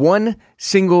the one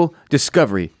single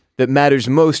discovery that matters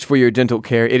most for your dental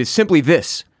care. It is simply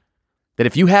this, that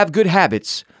if you have good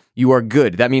habits, you are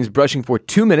good. That means brushing for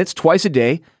 2 minutes twice a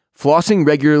day, flossing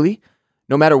regularly,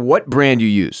 no matter what brand you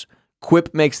use.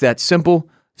 Quip makes that simple,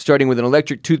 starting with an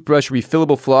electric toothbrush,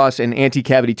 refillable floss, and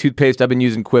anti-cavity toothpaste. I've been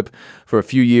using Quip for a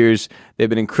few years. They've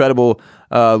been incredible,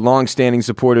 long-standing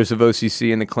supporters of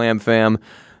OCC and the Clam Fam.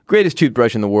 Greatest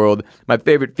toothbrush in the world. My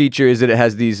favorite feature is that it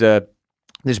has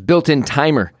this built-in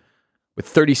timer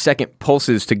with 30-second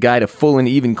pulses to guide a full and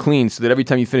even clean so that every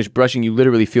time you finish brushing, you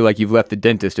literally feel like you've left the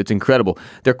dentist. It's incredible.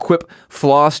 Their Quip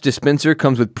floss dispenser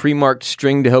comes with pre-marked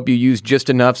string to help you use just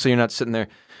enough so you're not sitting there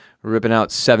ripping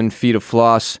out 7 feet of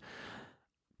floss.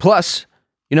 Plus,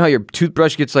 you know how your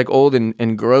toothbrush gets like old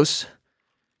and gross?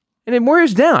 And it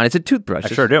wears down. It's a toothbrush. I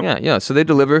sure do. Yeah. So they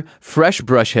deliver fresh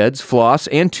brush heads, floss,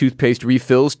 and toothpaste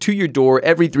refills to your door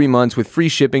every 3 months with free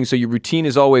shipping, so your routine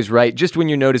is always right. Just when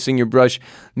you're noticing your brush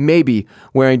maybe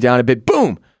wearing down a bit,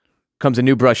 boom, comes a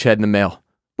new brush head in the mail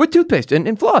with toothpaste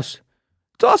and floss.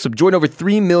 It's awesome. Join over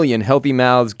 3 million healthy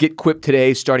mouths. Get Quip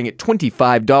today, starting at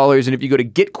 $25. And if you go to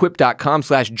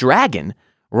getquip.com/dragon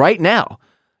right now,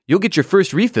 you'll get your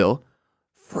first refill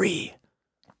free.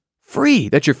 Free.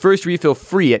 That's your first refill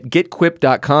free at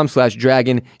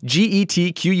getquip.com/dragon,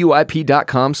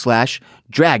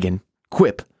 getquip.com/dragon.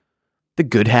 Quip, the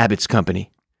good habits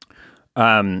company.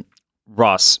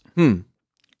 Ross,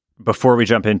 before we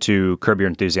jump into Curb Your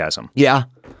Enthusiasm, Yeah.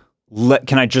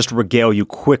 can I just regale you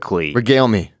quickly Regale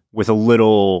me. with a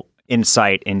little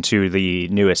insight into the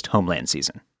newest Homeland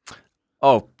season?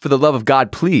 Oh, for the love of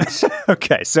God, please.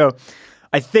 Okay, so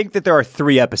I think that there are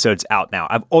 3 episodes out now.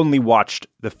 I've only watched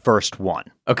the first one.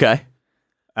 Okay.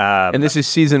 And this is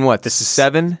season what? This is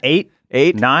 7? 8?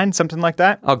 8? 9? Something like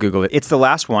that. I'll Google it. It's the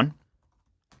last one.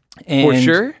 And For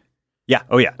sure? Yeah.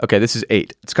 Oh, yeah. Okay, this is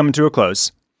 8. It's coming to a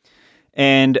close.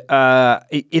 And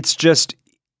it's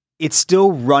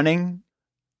still running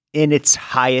in its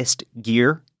highest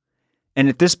gear. And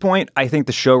at this point, I think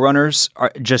the showrunners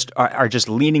are just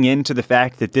leaning into the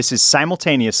fact that this is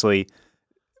simultaneously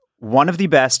one of the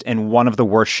best and one of the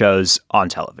worst shows on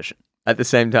television. At the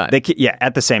same time. At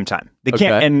the same time. They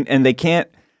can't and they can't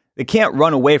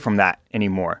run away from that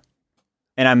anymore.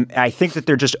 And I think that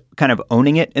they're just kind of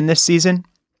owning it in this season.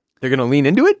 They're going to lean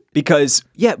into it? Because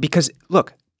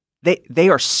look, they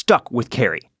are stuck with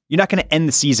Carrie. You're not going to end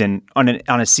the season on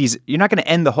a season. You're not going to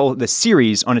end the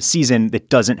series on a season that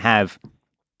doesn't have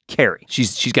Carrie.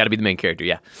 She's got to be the main character,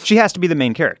 yeah. She has to be the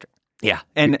main character. Yeah.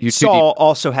 And You're Saul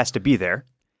also has to be there.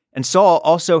 And Saul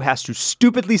also has to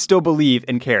stupidly still believe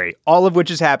in Carrie, all of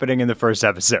which is happening in the first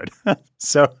episode.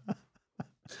 So,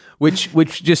 which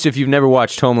just if you've never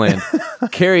watched Homeland,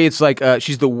 Carrie, it's like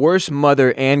she's the worst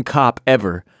mother and cop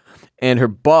ever, and her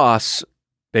boss,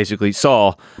 basically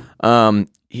Saul,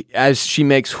 as she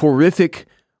makes horrific,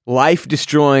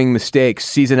 life-destroying mistakes,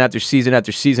 season after season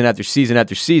after season after season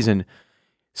after season.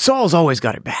 Saul's always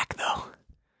got her back, though.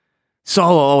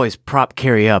 Saul will always prop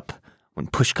Carrie up when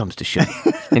push comes to shove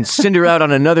and send her out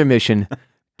on another mission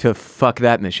to fuck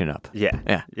that mission up.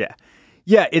 Yeah.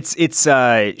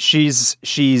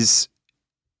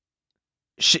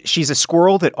 She's a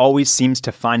squirrel that always seems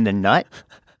to find the nut,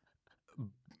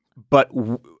 but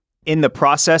in the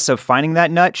process of finding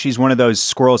that nut, she's one of those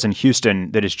squirrels in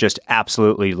Houston that is just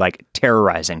absolutely like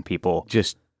terrorizing people,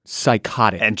 just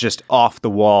psychotic and just off the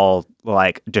wall,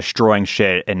 like destroying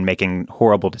shit and making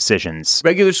horrible decisions.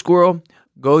 Regular squirrel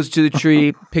goes to the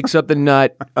tree, picks up the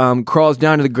nut, crawls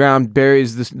down to the ground,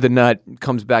 buries the nut,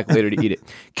 comes back later to eat it.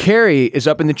 Carrie is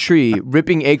up in the tree,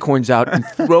 ripping acorns out and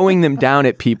throwing them down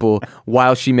at people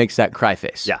while she makes that cry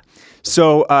face. Yeah.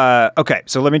 So, okay.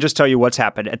 So let me just tell you what's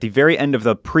happened. At the very end of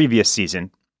the previous season,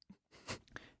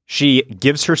 she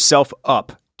gives herself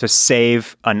up to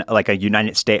save a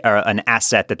United States or an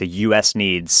asset that the U.S.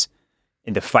 needs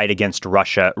in the fight against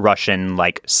Russian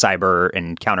like cyber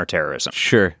and counterterrorism.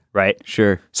 Sure. Right?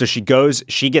 Sure. So she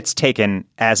gets taken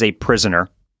as a prisoner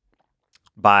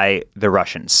by the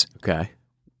Russians. Okay.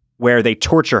 Where they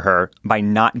torture her by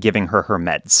not giving her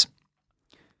meds.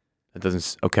 That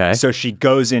doesn't, okay. So she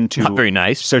goes into... Not very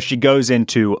nice. So she goes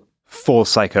into full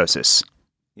psychosis.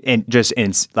 And just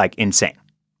insane.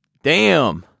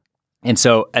 Damn. And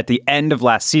so at the end of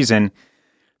last season,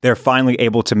 they're finally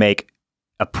able to make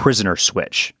a prisoner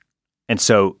switch. And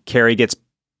so Carrie gets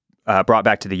brought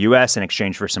back to the U.S. in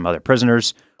exchange for some other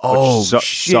prisoners. Which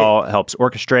shit. Saul helps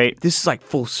orchestrate. This is like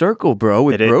full circle, bro,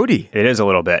 with Brody. It is a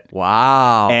little bit.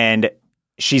 Wow. And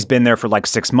she's been there for like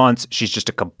 6 months. She's just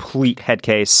a complete head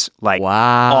case, like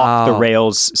wow. off the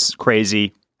rails,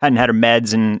 crazy. Hadn't had her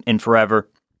meds in forever.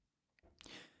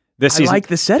 I like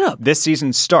the setup. This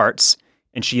season starts,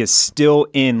 and she is still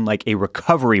in like a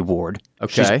recovery ward.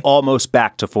 Okay. She's almost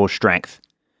back to full strength,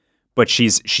 but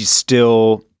she's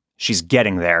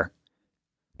getting there,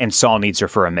 and Saul needs her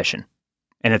for a mission,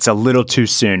 and it's a little too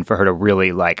soon for her to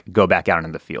really like go back out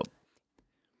in the field.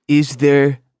 Is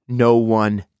there no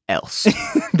one else?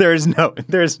 There's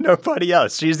nobody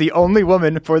else. She's the only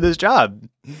woman for this job,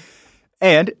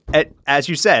 and as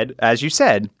you said,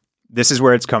 this is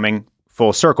where it's coming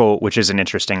full circle, which is an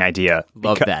interesting idea.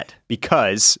 Love that.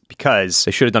 Because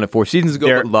they should have done it 4 seasons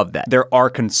ago, but love that. There are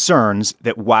concerns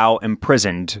that while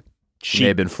imprisoned, she may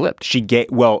have been flipped. She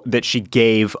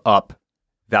gave up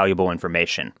valuable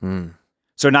information.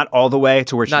 So not all the way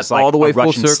to where she's like all the way a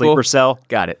Russian full circle. sleeper cell.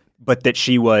 Got it. But that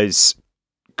she was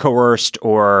coerced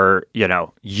or,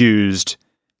 used,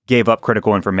 gave up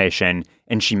critical information,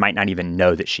 and she might not even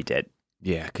know that she did.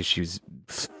 Yeah, because she was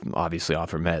obviously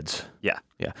off her meds. Yeah.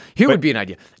 Yeah. Here would be an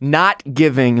idea. Not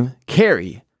giving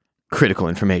Carrie critical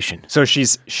information. So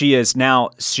she's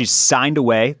signed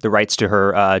away the rights to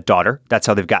her daughter. That's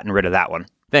how they've gotten rid of that one.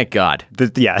 Thank God.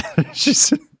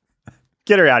 She's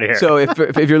get her out of here. So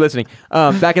if you're listening,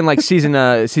 back in like season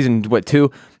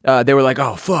 2, they were like,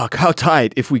 oh fuck, how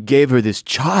tight if we gave her this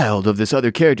child of this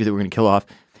other character that we're gonna kill off,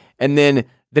 and then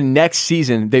the next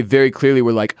season they very clearly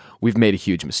were like, we've made a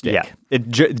huge mistake. Yeah,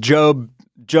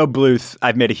 Job Bluth,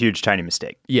 I've made a huge tiny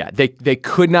mistake. Yeah, they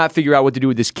could not figure out what to do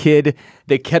with this kid.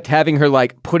 They kept having her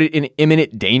like put it in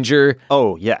imminent danger.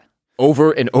 Oh yeah,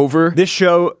 over and over. This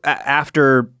show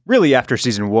after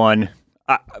season 1.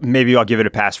 Maybe I'll give it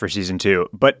a pass for season 2,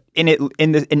 but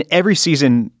in every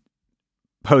season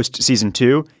post season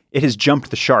 2, it has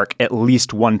jumped the shark at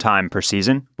least one time per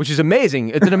season, which is amazing.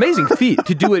 It's an amazing feat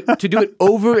to do it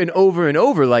over and over and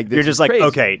over like this. You're just like, crazy.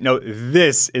 Okay, no,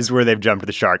 this is where they've jumped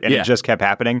the shark, and it just kept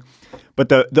happening. But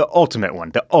the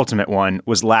ultimate one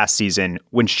was last season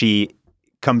when she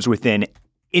comes within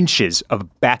inches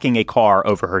of backing a car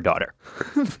over her daughter.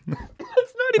 That's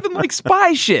not even like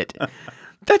spy shit.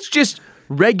 That's just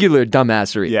regular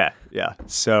dumbassery. Yeah.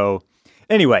 So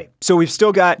anyway, we've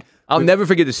still got... I'll never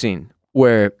forget the scene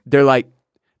where they're like,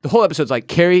 the whole episode's like,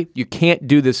 Carrie, you can't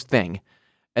do this thing.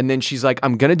 And then she's like,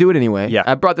 I'm going to do it anyway. Yeah.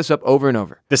 I brought this up over and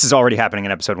over. This is already happening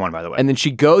in episode 1, by the way. And then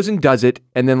she goes and does it.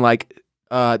 And then like,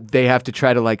 they have to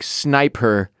try to like snipe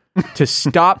her to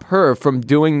stop her from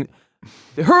doing...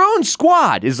 Her own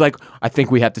squad is like, I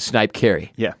think we have to snipe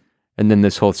Carrie. Yeah. And then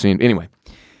this whole scene. Anyway.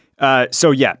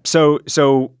 So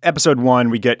episode 1,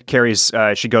 we get Carrie's.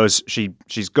 She goes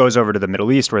over to the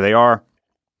Middle East where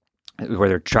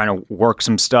they're trying to work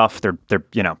some stuff. They're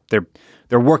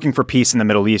working for peace in the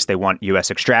Middle East. They want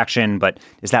U.S. extraction, but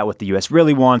is that what the U.S.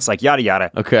 really wants? Like yada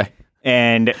yada. Okay.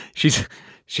 And she's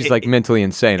like mentally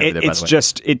insane over there. It's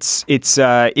just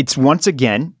it's once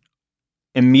again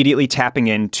immediately tapping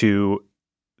into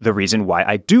the reason why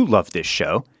I do love this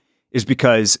show is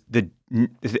because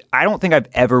I don't think I've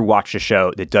ever watched a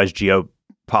show that does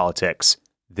geopolitics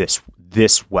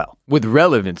this well with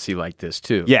relevancy like this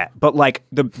too. Yeah, but like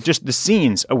the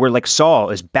scenes where like Saul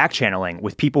is back channeling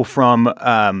with people from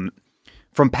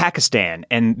Pakistan,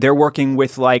 and they're working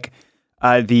with like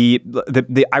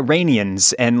the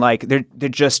Iranians, and like they're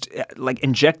just like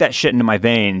inject that shit into my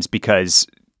veins because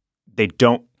they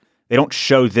don't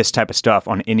show this type of stuff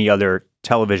on any other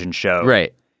television show.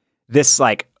 Right. This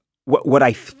like what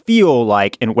I feel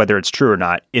like, and whether it's true or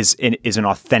not, is an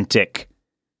authentic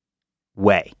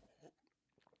way.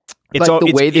 It's like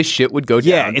the way this shit would go down.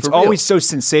 Yeah, it's always so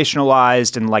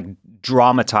sensationalized and like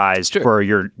dramatized for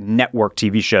your network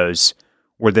TV shows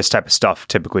where this type of stuff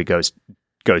typically goes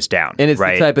down. And it's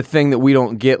the type of thing that we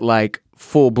don't get like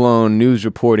full-blown news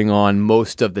reporting on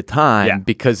most of the time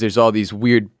because there's all these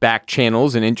weird back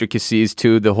channels and intricacies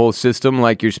to the whole system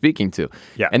like you're speaking to.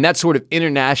 Yeah. And that sort of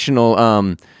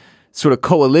international sort of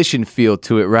coalition feel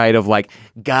to it, right? Of like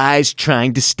guys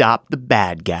trying to stop the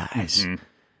bad guys. Mm-hmm.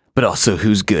 But also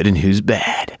who's good and who's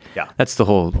bad. Yeah. That's the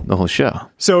whole show.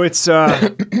 So it's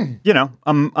I'm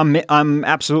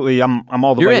absolutely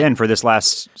all the way in for this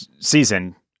last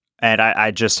season. And I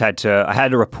had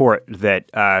to report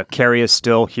that Carrie is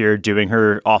still here doing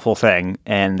her awful thing,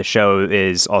 and the show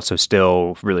is also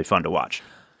still really fun to watch.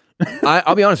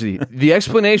 I'll be honest with you. The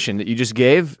explanation that you just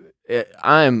gave,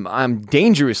 I'm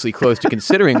dangerously close to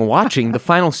considering watching the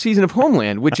final season of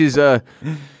Homeland, which is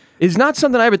not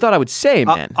something I ever thought I would say,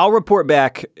 man. I'll report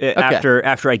back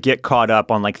after I get caught up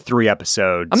on like 3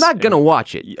 episodes. I'm not gonna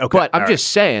watch it, but I'm just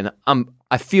saying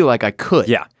I feel like I could.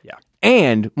 Yeah.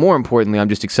 And more importantly, I'm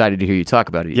just excited to hear you talk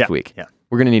about it each week. Yeah.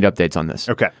 We're going to need updates on this.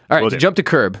 Okay. All right, to jump to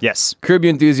Curb. Yes. Curb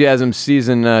Your Enthusiasm,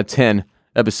 Season 10,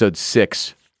 Episode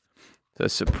 6. The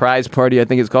Surprise Party, I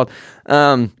think it's called.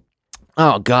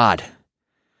 Oh, God.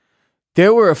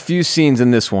 There were a few scenes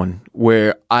in this one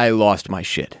where I lost my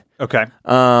shit. Okay.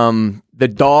 The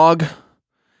dog,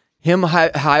 him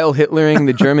Heil Hitlering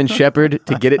the German Shepherd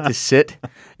to get it to sit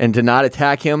and to not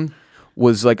attack him,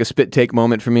 was like a spit take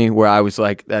moment for me where I was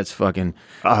like, that's fucking...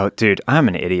 Oh, dude, I'm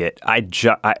an idiot. I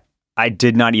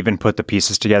did not even put the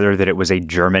pieces together that it was a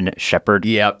German Shepherd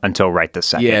until right this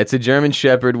second. Yeah, it's a German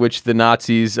Shepherd, which the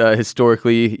Nazis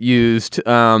historically used.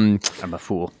 I'm a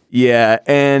fool. Yeah,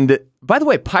 and by the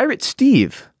way, Pirate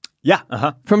Steve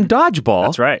from Dodgeball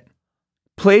That's right.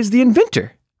 plays the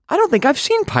inventor. I don't think I've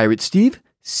seen Pirate Steve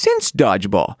since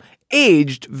Dodgeball.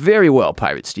 Aged very well,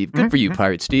 Pirate Steve. Good for you,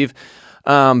 Pirate Steve.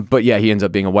 But yeah, he ends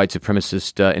up being a white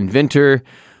supremacist inventor.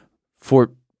 For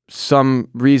some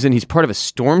reason, he's part of a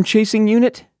storm chasing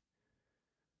unit.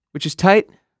 which is tight.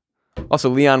 Also,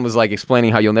 Leon was like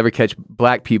explaining how you'll never catch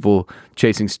black people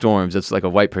chasing storms. That's like a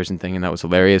white person thing, and that was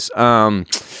hilarious.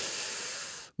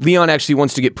 Leon actually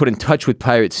wants to get put in touch with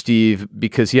Pirate Steve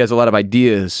because he has a lot of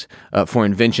ideas for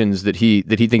inventions that he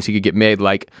thinks he could get made,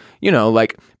 like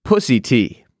pussy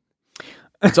tea.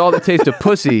 It's all the taste of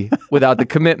pussy without the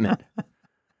commitment.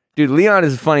 Dude, Leon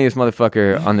is the funniest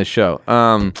motherfucker on the show.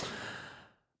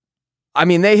 I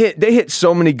mean, they hit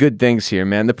so many good things here,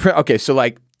 man. Okay, so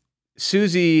like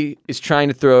Susie is trying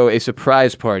to throw a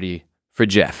surprise party for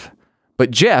Jeff. But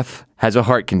Jeff has a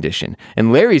heart condition,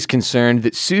 and Larry's concerned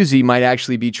that Susie might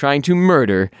actually be trying to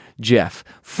murder Jeff.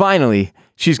 Finally,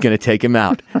 she's going to take him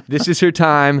out. This is her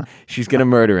time. She's going to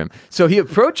murder him. So he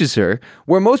approaches her,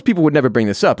 where most people would never bring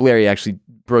this up. Larry actually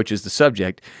broaches the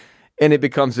subject, and it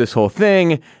becomes this whole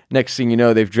thing. Next thing you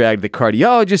know, they've dragged the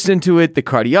cardiologist into it. The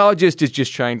cardiologist is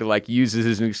just trying to use this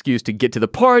as an excuse to get to the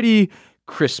party.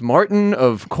 Chris Martin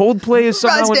of Coldplay is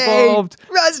somehow involved.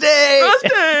 Rusty!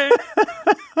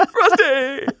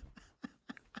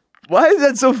 Why is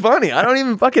that so funny? I don't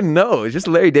even fucking know. It's just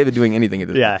Larry David doing anything at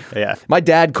this point. Yeah. My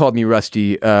dad called me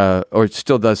Rusty, or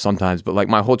still does sometimes, but like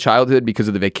my whole childhood because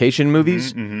of the vacation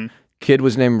movies, kid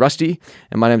was named Rusty,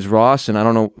 and my name's Ross, and I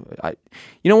don't know.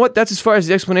 You know what? That's as far as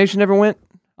the explanation ever went.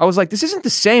 I was like, this isn't the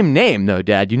same name, though,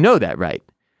 Dad. You know that, right?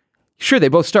 Sure, they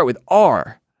both start with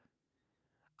R.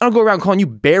 I don't go around calling you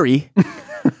Barry.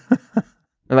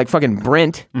 Or like fucking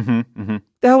Brent. The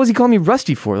hell was he calling me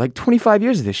Rusty for? Like 25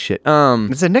 years of this shit.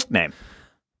 It's a nickname.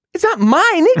 It's not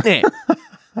my nickname.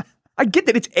 I get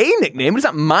that it's a nickname, but it's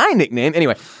not my nickname.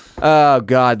 Anyway, oh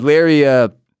God, Larry,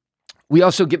 we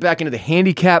also get back into the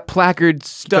handicap placard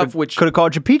stuff, which could have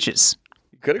called you Peaches.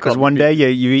 Because one day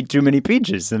you eat too many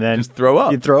peaches and then just throw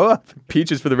up. You throw up.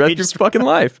 Peaches for the rest of your fucking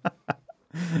life.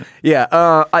 Yeah,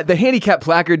 the handicap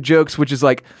placard jokes, which is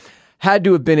like, had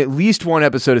to have been at least one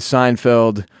episode of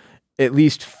Seinfeld, at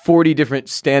least 40 different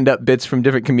stand-up bits from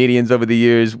different comedians over the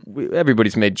years.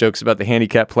 Everybody's made jokes about the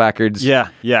handicap placards. Yeah.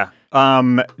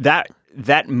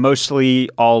 That mostly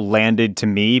all landed to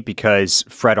me because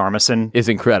Fred Armisen is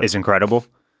incredible.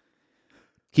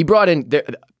 He brought in,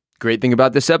 great thing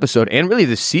about this episode, and really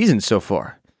this season so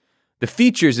far, the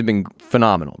features have been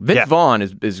phenomenal. Vince Vaughn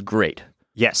is great.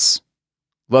 Yes.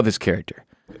 Love his character.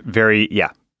 Very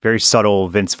subtle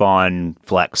Vince Vaughn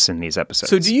flex in these episodes.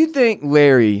 So do you think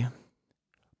Larry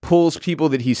pulls people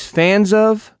that he's fans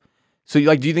of? So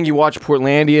do you think you watched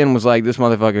Portlandia and was like, this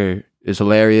motherfucker is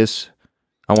hilarious,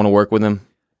 I want to work with him?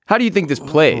 How do you think this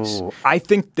plays? I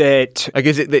think that I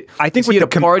guess I think with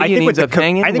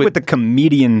the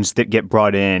comedians that get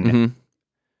brought in,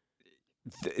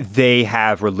 they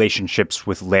have relationships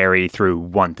with Larry through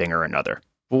one thing or another.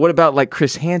 But what about like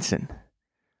Chris Hansen?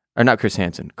 Or not Chris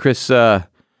Hansen. Chris Martin.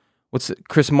 The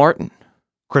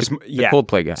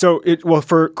Coldplay guy. So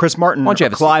for Chris Martin, or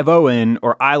Clive Owen,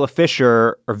 or Isla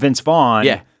Fisher, or Vince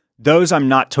Vaughn, those I'm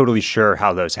not totally sure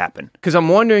how those happen. Because I'm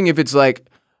wondering if it's like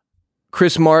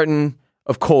Chris Martin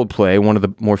of Coldplay, one of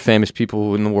the more famous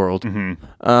people in the world,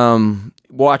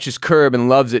 watches Curb and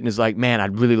loves it and is like, man,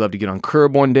 I'd really love to get on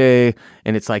Curb one day.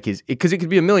 And it's like because it could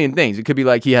be a million things. It could be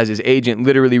like he has his agent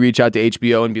literally reach out to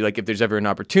HBO and be like, if there's ever an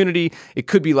opportunity. It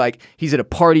could be like he's at a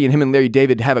party and him and Larry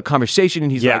David have a conversation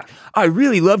and he's like, I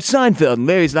really love Seinfeld. And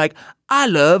Larry's like, I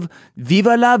love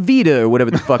Viva la Vida, or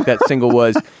whatever the fuck that single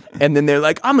was. And then they're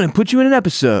like, I'm going to put you in an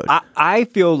episode. I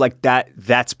feel like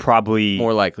that's probably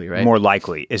more likely, right? More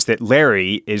likely is that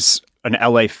Larry is an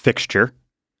LA fixture,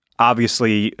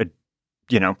 obviously,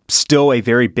 still a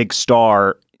very big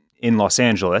star in Los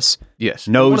Angeles. Yes,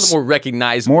 knows one of the more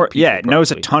recognizable people. Yeah,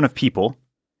 knows a ton of people,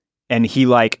 and he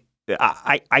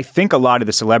I think a lot of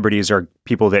the celebrities are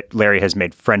people that Larry has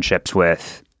made friendships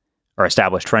with or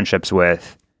established friendships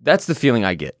with. That's the feeling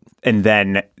I get. And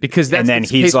then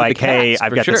he's like, "Hey,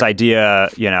 I've got this idea.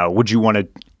 Would you want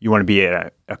to be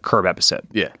a Curb episode?"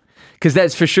 Yeah, because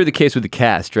that's for sure the case with the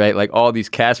cast, right? Like all these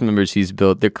cast members he's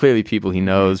built, they're clearly people he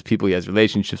knows, people he has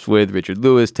relationships with. Richard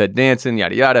Lewis, Ted Danson,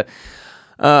 yada yada.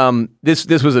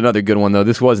 This was another good one though.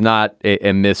 This was not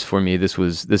a miss for me.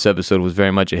 This episode was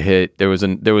very much a hit. There was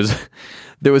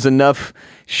enough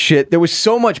shit. There was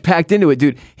so much packed into it,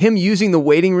 dude. Him using the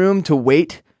waiting room to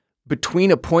wait between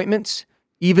appointments,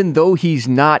 even though he's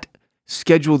not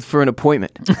scheduled for an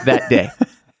appointment that day.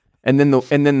 And then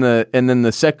the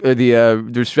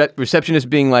receptionist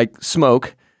being like,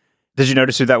 smoke. Did you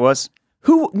notice who that was?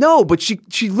 Who? No, but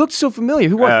she looked so familiar.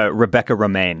 Who was Rebecca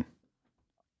Romaine.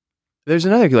 There's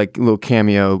another like little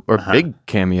cameo or big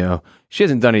cameo. She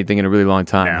hasn't done anything in a really long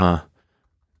time, huh?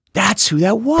 That's who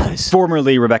that was.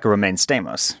 Formerly Rebecca Romaine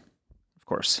Stamos, of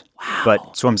course. Wow.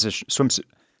 But swimsuit.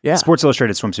 Yeah. Sports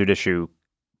Illustrated swimsuit issue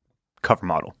cover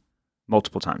model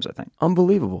multiple times, I think.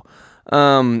 Unbelievable.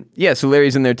 Yeah, so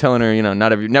Larry's in there telling her,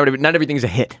 not everything's a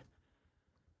hit.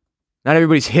 Not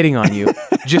everybody's hitting on you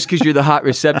just because you're the hot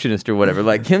receptionist or whatever.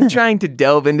 Like him trying to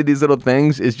delve into these little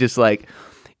things is just like,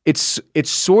 it's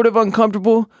sort of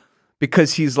uncomfortable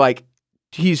because he's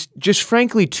just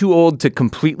frankly too old to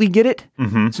completely get it.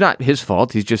 Mm-hmm. It's not his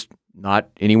fault. He's just not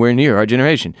anywhere near our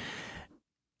generation.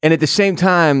 And at the same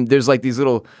time, there's like these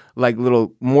little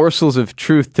morsels of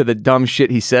truth to the dumb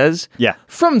shit he says. Yeah.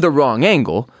 From the wrong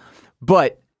angle,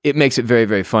 but it makes it very,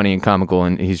 very funny and comical,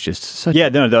 and he's just such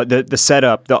the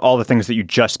setup, all the things that you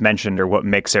just mentioned are what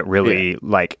makes it really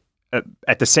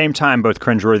at the same time both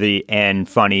cringeworthy and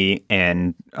funny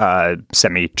and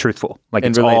semi-truthful. Like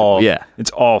and it's relatable. it's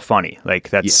all funny. Like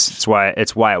it's why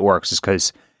it works is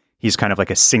because he's kind of like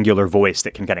a singular voice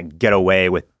that can kind of get away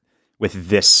with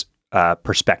this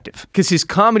perspective. Because his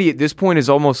comedy at this point is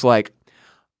almost like,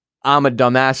 I'm a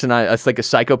dumbass and it's like a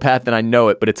psychopath and I know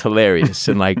it, but it's hilarious.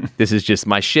 And like, this is just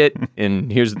my shit.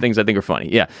 And here's the things I think are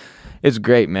funny. Yeah, it's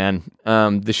great, man.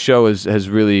 The show has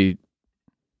really,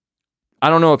 I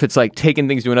don't know if it's like taking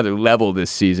things to another level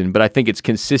this season, but I think it's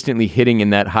consistently hitting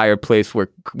in that higher place where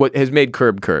what has made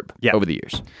Curb over the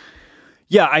years.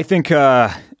 Yeah, I think,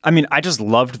 I just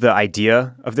loved the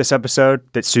idea of this episode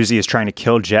that Susie is trying to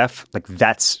kill Jeff. Like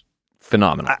that's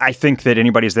phenomenal. I think that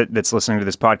anybody that's listening to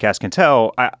this podcast can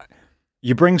tell,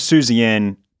 you bring Susie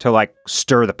in to like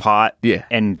stir the pot. Yeah.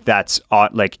 And that's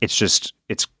like,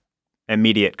 it's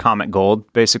immediate comic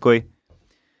gold, basically.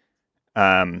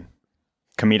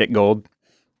 Comedic gold.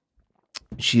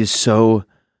 She is so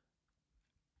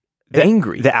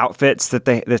angry. The outfits that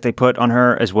they put on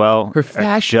her as well. Her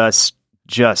fashion.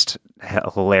 Just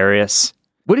hilarious.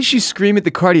 What does she scream at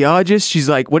the cardiologist? She's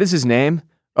like, what is his name?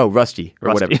 Oh, Rusty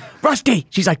or whatever. Rusty!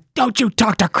 She's like, don't you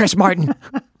talk to Chris Martin.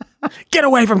 Get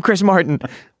away from Chris Martin.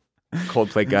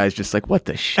 Coldplay guy's just like, what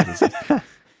the shit is this?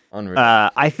 Unreal.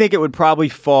 I think it would probably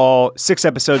fall 6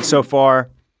 episodes so far.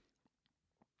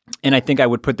 And I think I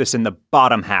would put this in the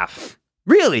bottom half.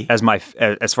 Really?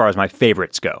 As far as my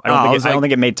favorites go. I don't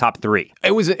think it made top 3.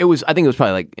 It was. I think it was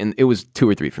probably it was 2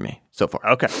 or 3 for me so far.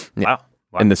 Okay. Yeah.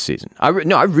 Wow. In this season. I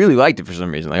really liked it for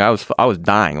some reason. Like I was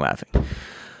dying laughing.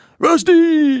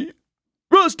 Rusty!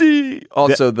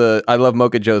 Also, I love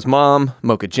Mocha Joe's mom,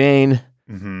 Mocha Jane.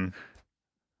 Mm-hmm.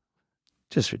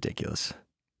 Just ridiculous.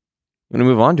 You want to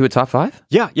move on to a top 5?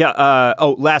 Yeah.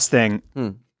 Last thing.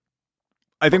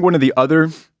 I think one of the other.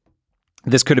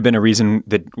 This could have been a reason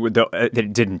that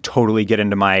it didn't totally get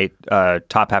into my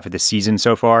top half of the season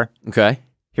so far. Okay.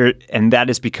 And that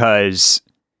is because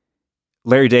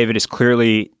Larry David is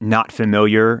clearly not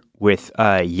familiar with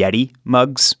Yeti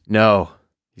mugs. No,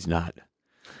 he's not.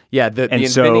 Yeah,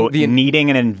 needing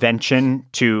an invention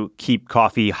to keep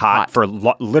coffee hot. For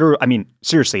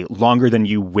seriously, longer than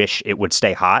you wish it would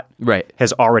stay hot. Right.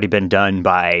 Has already been done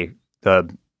by the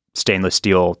stainless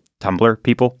steel tumbler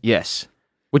people. Yes.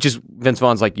 Which is Vince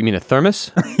Vaughn's like, you mean a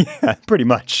thermos? Yeah, pretty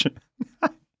much.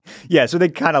 Yeah, so they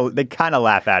kind of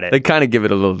laugh at it. They kind of give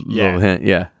it a little hint,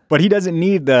 yeah. But he doesn't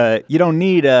need you don't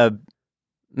need the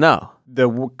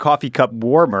coffee cup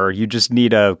warmer. You just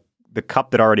need the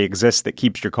cup that already exists that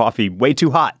keeps your coffee way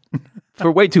too hot. For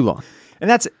way too long.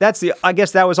 And I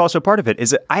guess that was also part of it, is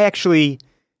that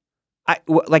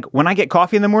when I get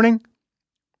coffee in the morning,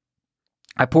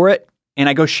 I pour it and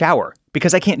I go shower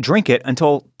because I can't drink it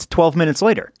until 12 minutes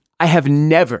later. I have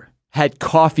never had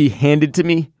coffee handed to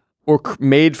me or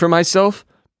made for myself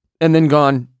and then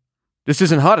gone, this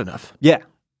isn't hot enough. Yeah.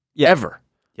 Ever.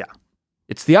 Yeah.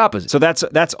 It's the opposite. So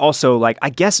that's also like, I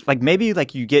guess like maybe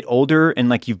like you get older and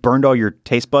like you've burned all your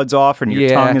taste buds off and your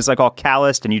tongue is like all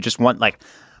calloused and you just want like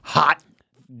hot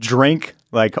drink.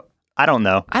 Like, I don't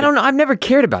know. I've never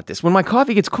cared about this. When my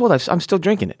coffee gets cold, I'm still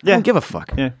drinking it. I don't give a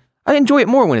fuck. Yeah. I enjoy it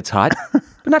more when it's hot,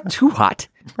 but not too hot.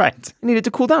 Right. I need it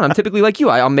to cool down. I'm typically like you.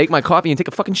 I'll make my coffee and take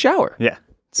a fucking shower. Yeah.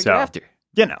 So after.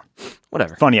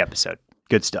 Whatever. Funny episode.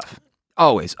 Good stuff.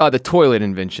 Always. The toilet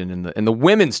invention and the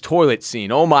women's toilet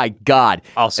scene. Oh my God.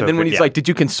 Also, and then when he's like, did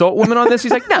you consult women on this?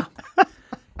 He's like, no.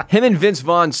 Him and Vince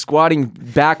Vaughn squatting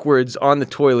backwards on the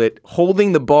toilet,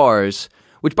 holding the bars,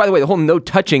 which by the way, the whole no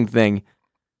touching thing.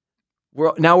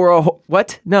 We're all,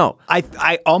 what? No.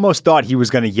 I almost thought he was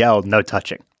going to yell no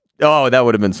touching. Oh, that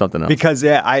would have been something else. Because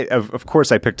of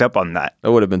course I picked up on that.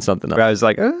 That would have been something else. I was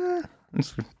like,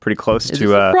 it's pretty close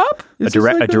to a prop? a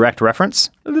direct reference.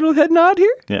 A little head nod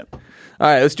here? Yeah. All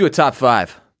right, let's do a top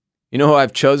 5. You know who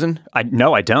I've chosen?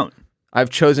 No, I don't. I've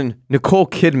chosen Nicole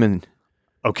Kidman.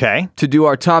 Okay. To do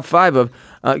our top 5 of,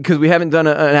 because we haven't done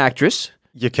an actress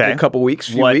Okay. in a couple weeks,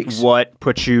 few weeks. What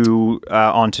put you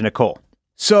onto Nicole?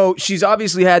 So she's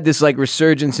obviously had this like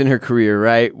resurgence in her career,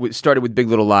 right? Started with Big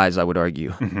Little Lies, I would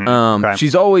argue. Okay.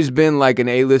 She's always been like an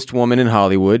A-list woman in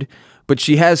Hollywood, but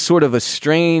she has sort of a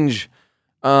strange.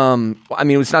 I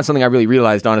mean, it's not something I really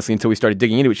realized honestly until we started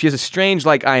digging into it. She has a strange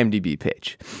like IMDb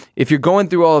page. If you're going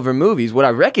through all of her movies, what I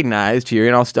recognized here,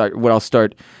 and I'll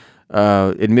start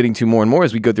admitting to more and more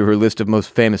as we go through her list of most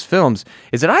famous films,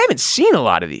 is that I haven't seen a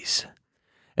lot of these,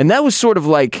 and that was sort of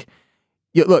like,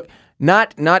 look.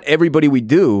 Not everybody we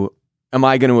do am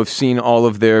I going to have seen all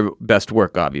of their best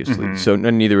work, obviously. So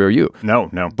neither are you. No.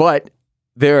 But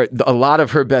a lot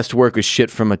of her best work is shit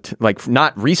from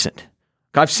not recent.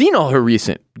 I've seen all her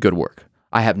recent good work.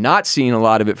 I have not seen a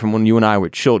lot of it from when you and I were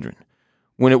children.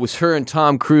 When it was her and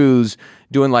Tom Cruise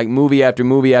doing like movie after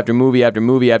movie after movie after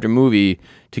movie after movie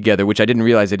together, which I didn't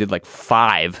realize they did like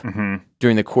 5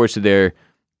 during the course of they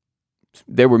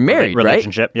were married,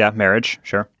 relationship, right? Yeah, marriage,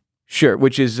 sure. Sure,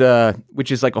 which is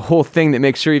like a whole thing that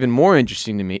makes her even more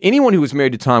interesting to me. Anyone who was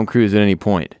married to Tom Cruise at any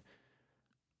point,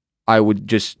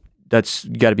 that's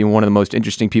got to be one of the most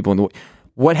interesting people in the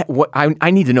world. I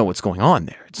need to know what's going on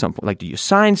there at some point. Like, do you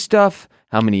sign stuff?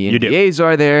 How many NDAs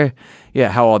are there? Yeah,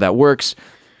 how all that works.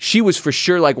 She was for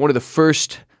sure like one of the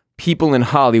first people in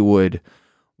Hollywood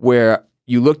where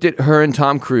you looked at her and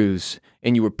Tom Cruise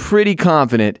and you were pretty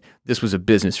confident this was a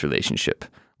business relationship.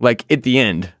 Like at the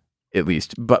end, at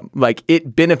least, but like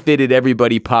it benefited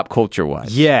everybody pop culture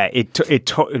wise. Yeah,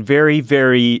 very,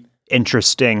 very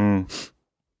interesting.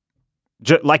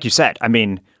 Like you said, I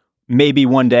mean, maybe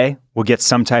one day we'll get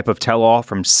some type of tell-all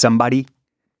from somebody.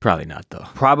 Probably not, though.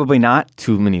 Probably not.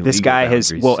 Too many. This guy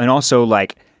boundaries. and also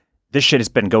like this shit has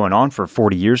been going on for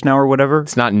 40 years now or whatever.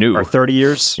 It's not new. Or 30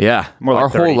 years. Yeah, more like our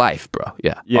 30. whole life, bro.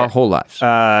 Yeah, our whole lives.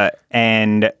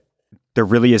 And there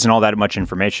really isn't all that much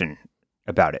information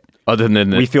about it. Other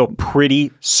than we feel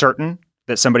pretty certain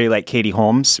that somebody like Katie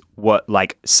Holmes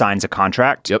signs a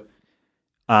contract. Yep.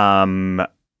 And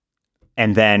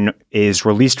then is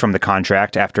released from the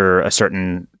contract after a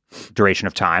certain duration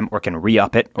of time, or can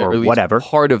re-up it, or whatever.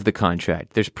 Part of the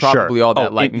contract. There's probably all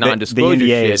that non-disclosure the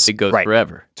shit that goes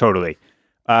forever. Totally.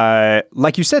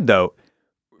 Like you said, though,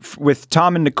 with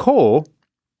Tom and Nicole,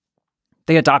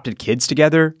 they adopted kids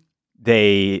together.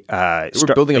 They were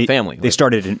building a family. They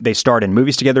starred in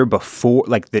movies together before,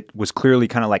 like that was clearly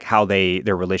kind of like how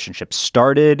their relationship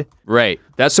started. Right.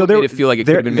 That's so what made it feel like it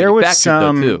could have been manufactured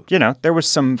though, too. You know, there was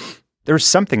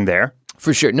something there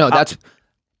for sure. No,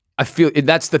 I feel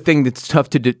that's the thing that's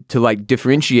tough to like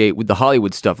differentiate with the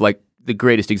Hollywood stuff. Like the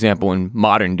greatest example in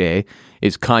modern day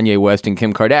is Kanye West and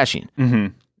Kim Kardashian. Mm-hmm.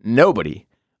 Nobody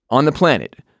on the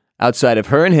planet outside of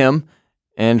her and him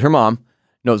and her mom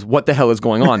knows what the hell is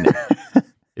going on there.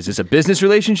 Is this a business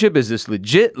relationship? Is this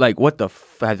legit? Like, what the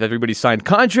has everybody signed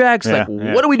contracts? Yeah,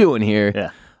 what are we doing here?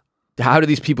 Yeah. How do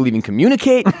these people even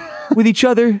communicate with each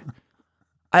other?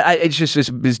 It's just it's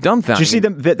dumbfounding. Did you see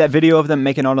that video of them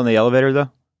making out on the elevator,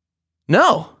 though?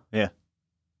 No. Yeah.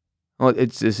 Well,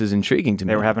 this is intriguing to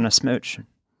me. They were having a smooch.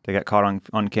 They got caught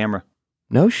on camera.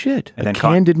 No shit. And a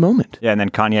candid moment. Yeah, and then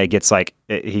Kanye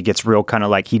gets real kind of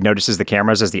like, he notices the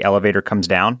cameras as the elevator comes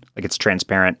down. Like it's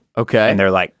transparent. Okay. And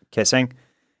they're like kissing.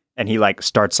 And he like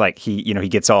starts like, he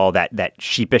gets all that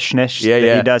sheepishness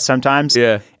that he does sometimes.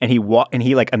 Yeah. And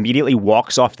he like immediately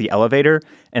walks off the elevator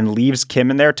and leaves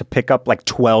Kim in there to pick up like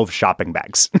 12 shopping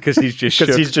bags. Because he's just shook.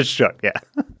 He's just shook, yeah.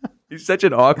 He's such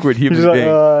an awkward human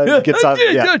being. Gets off,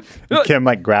 yeah. Kim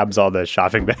like grabs all the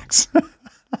shopping bags.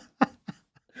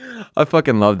 I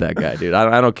fucking love that guy, dude.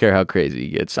 I don't care how crazy he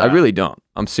gets. I really don't.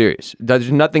 I'm serious.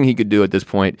 There's nothing he could do at this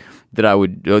point that I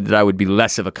would be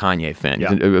less of a Kanye fan.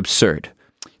 Yeah. It's absurd.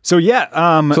 So yeah,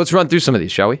 so let's run through some of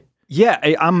these, shall we? Yeah,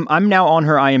 I'm now on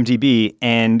her IMDb,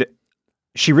 and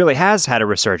she really has had a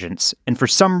resurgence. And for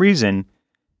some reason,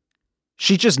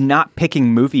 she's just not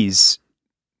picking movies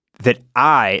that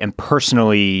I am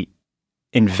personally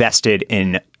invested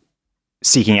in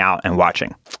seeking out and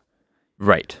watching.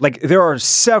 Right. Like, there are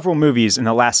several movies in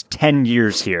the last 10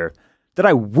 years here that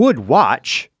I would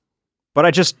watch, but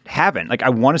I just haven't. Like, I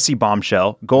want to see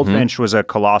Bombshell. Goldfinch was a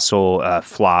colossal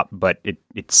flop, but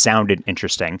it sounded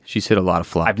interesting. She's hit a lot of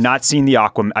flops. I've not seen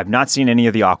I've not seen any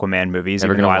of the Aquaman movies,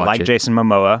 Never even though I watch like it. Jason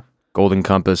Momoa. Golden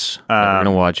Compass. Never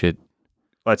gonna watch it.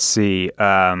 Let's see.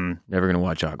 Never gonna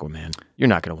watch Aquaman. You're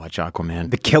not gonna watch Aquaman.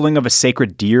 The Killing of a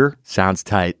Sacred Deer. Sounds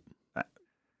tight.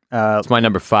 It's my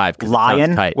number 5.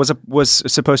 Lion was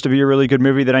supposed to be a really good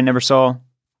movie that I never saw.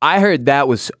 I heard that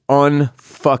was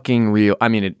unfucking real. I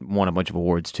mean, it won a bunch of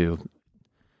awards too.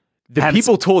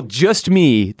 People told just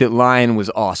me that Lion was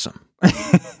awesome.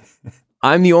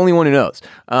 I'm the only one who knows.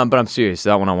 But I'm serious.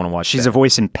 That one I want to watch. She's a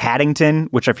voice in Paddington,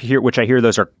 which I hear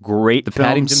those are great. The films.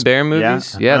 Paddington Bear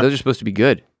movies. Yeah, those are supposed to be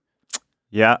good.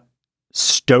 Yeah.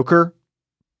 Stoker.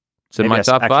 It's in my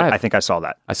top 5. I think I saw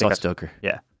that. I saw Stoker.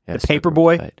 Yeah. Yeah, The Stoker was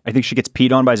Paperboy. tight. I think she gets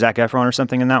peed on by Zac Efron or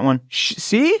something in that one.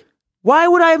 See? Why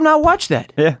would I have not watched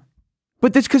that? Yeah.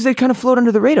 But that's because they kind of float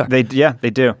under the radar. They do. They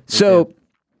do.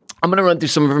 I'm going to run through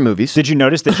some of her movies. Did you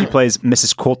notice that she plays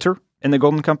Mrs. Coulter in The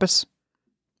Golden Compass?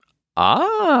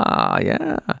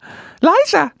 Yeah.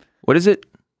 Liza. What is it?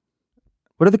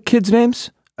 What are the kids'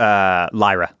 names?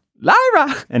 Lyra.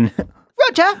 And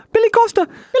Roger. Billy Costa.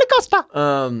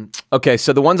 Okay,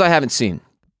 so the ones I haven't seen.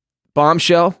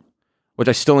 Bombshell, which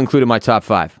I still include in my top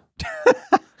 5.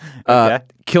 Okay.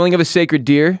 Killing of a Sacred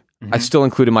Deer, I still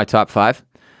include in my top 5.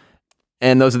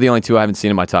 And those are the only 2 I haven't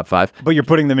seen in my top 5. But you're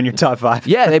putting them in your top 5.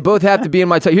 Yeah, they both have to be in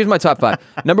my top. Here's my top 5.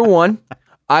 Number 1,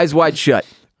 Eyes Wide Shut.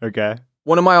 Okay.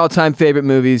 One of my all-time favorite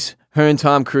movies. Her and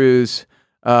Tom Cruise.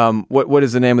 What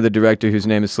is the name of the director whose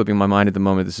name is slipping my mind at the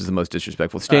moment? This is the most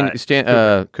disrespectful.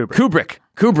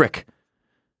 Kubrick.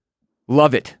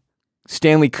 Love it.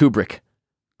 Stanley Kubrick.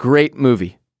 Great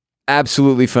movie.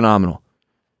 Absolutely phenomenal.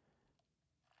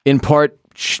 In part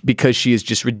because she is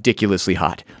just ridiculously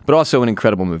hot, but also an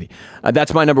incredible movie.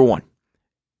 That's my number 1.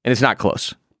 And it's not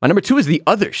close. My number 2 is The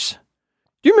Others.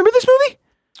 Do you remember this movie?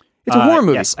 It's a horror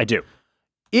movie. Yes, I do.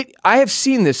 I have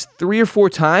seen this 3 or 4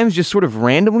 times, just sort of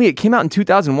randomly. It came out in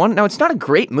 2001. Now, it's not a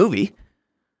great movie,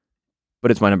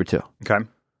 but it's my number 2. Okay.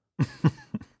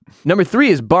 Number 3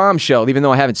 is Bombshell, even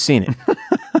though I haven't seen it.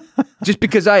 Just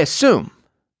because I assume.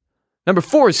 Number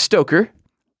 4 is Stoker.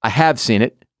 I have seen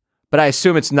it, but I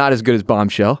assume it's not as good as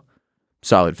Bombshell.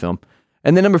 Solid film.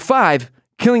 And then number 5,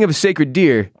 Killing of a Sacred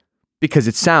Deer, because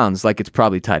it sounds like it's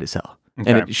probably tight as hell.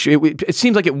 Okay. And it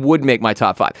seems like it would make my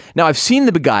top 5. Now, I've seen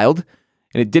The Beguiled,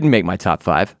 and it didn't make my top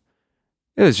 5.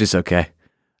 It was just okay.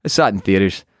 I saw it in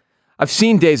theaters. I've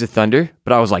seen Days of Thunder,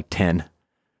 but I was like 10.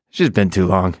 It's just been too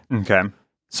long. Okay.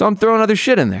 So I'm throwing other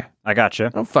shit in there. I gotcha. I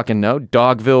don't fucking know.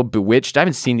 Dogville, Bewitched. I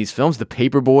haven't seen these films. The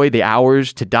Paperboy, The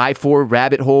Hours, To Die For,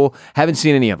 Rabbit Hole. Haven't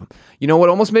seen any of them. You know what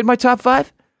almost made my top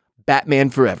 5? Batman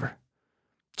Forever.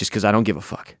 Just because I don't give a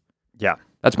fuck. Yeah.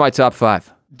 That's my top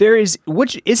 5.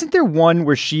 Isn't there one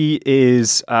where she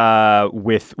is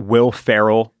with Will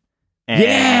Ferrell? And,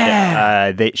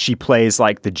 Yeah. She plays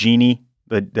like the genie.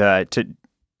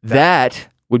 That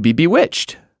would be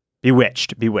Bewitched.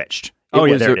 Bewitched.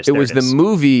 There it is. The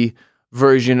movie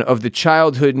version of the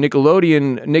childhood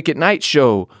Nickelodeon Nick at Night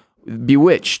show,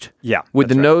 Bewitched. Yeah. With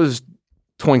the nose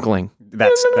twinkling.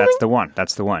 That's the one.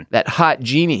 That's the one. That hot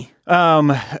genie.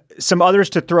 Some others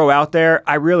to throw out there.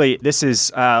 This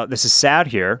is sad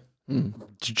here.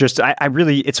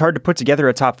 It's hard to put together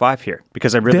a top 5 here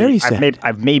because I'm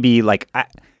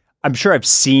sure I've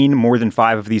seen more than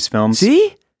 5 of these films.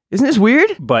 See? Isn't this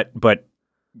weird? But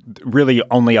really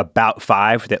only about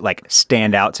 5 that like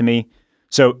stand out to me.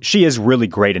 So she is really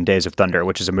great in Days of Thunder,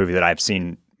 which is a movie that I've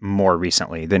seen more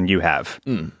recently than you have.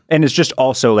 And it's just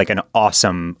also like an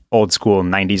awesome old school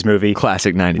 90s movie.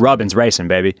 Classic 90s. Robin's Racing,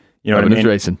 baby. You know Robin what I mean?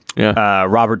 Racing. Yeah.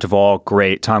 Robert Duvall,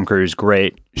 great. Tom Cruise,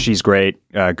 great. She's great.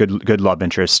 Good love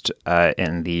interest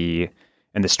in the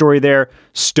story there.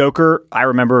 Stoker, I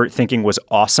remember thinking was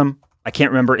awesome. I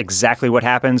can't remember exactly what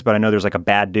happens, but I know there's like a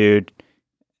bad dude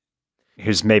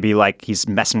who's maybe like he's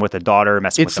messing with the daughter,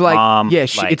 with the mom. Yeah,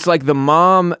 it's like the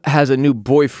mom has a new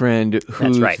boyfriend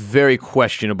who's right. very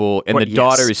questionable, and the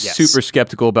daughter is super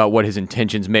skeptical about what his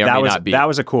intentions may or may not be. That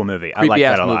was a cool movie. I Creepy like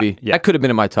that a movie. lot. Yeah. That could have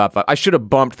been in my top 5. I should have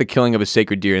bumped The Killing of a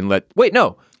Sacred Deer and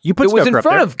You put it was Stoker in up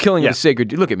front there. of Killing of a Sacred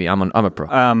Deer. Look at me, I'm a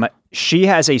pro. She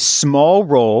has a small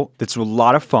role that's a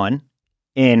lot of fun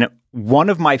in one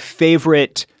of my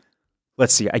favorite.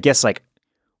 Let's see. I guess like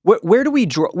where do we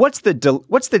draw? What's the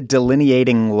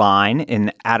delineating line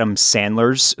in Adam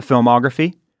Sandler's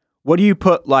filmography? What do you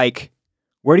put like?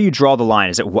 Where do you draw the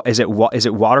line? Is it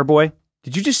Waterboy?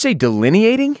 Did you just say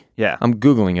delineating? Yeah, I'm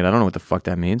Googling it. I don't know what the fuck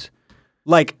that means.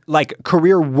 Like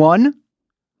career 1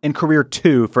 and career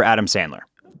 2 for Adam Sandler.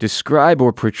 Describe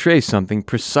or portray something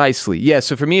precisely. Yeah,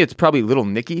 so for me, it's probably Little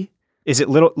Nicky. Is it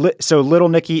Little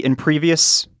Nicky in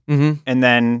previous, and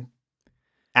then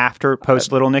after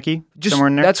post Little Nicky, somewhere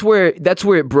in there? That's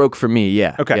where it broke for me.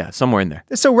 Yeah. Okay. Yeah, somewhere in there.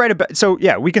 So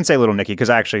yeah, we can say Little Nicky because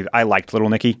I liked Little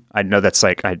Nicky. I know that's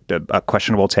like a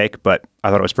questionable take, but I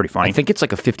thought it was pretty funny. I think it's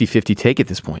like a 50-50 take at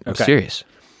this point. I'm serious.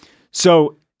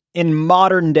 So in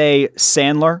modern day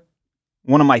Sandler,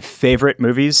 one of my favorite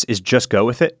movies is Just Go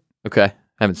With It. Okay.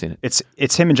 I haven't seen it.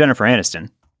 It's him and Jennifer Aniston,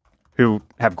 who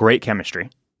have great chemistry.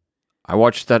 I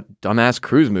watched that dumbass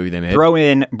cruise movie they made. Throw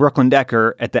in Brooklyn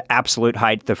Decker at the absolute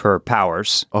height of her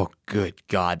powers. Oh, good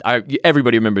God.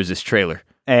 Everybody remembers this trailer.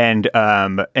 And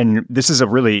this is a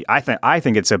really, I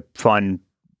think it's a fun,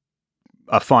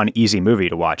 easy movie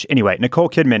to watch. Anyway, Nicole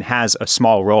Kidman has a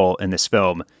small role in this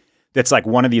film. That's like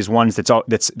one of these ones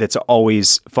that's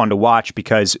always fun to watch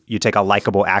because you take a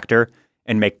likable actor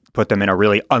and put them in a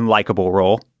really unlikable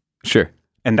role. Sure.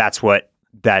 And that's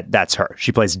her.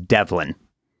 She plays Devlin.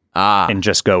 And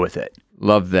just go with it.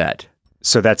 Love that.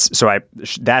 So that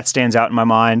stands out in my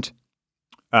mind.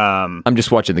 I'm just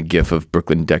watching the GIF of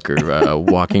Brooklyn Decker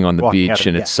walking on the beach,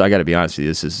 and I got to be honest with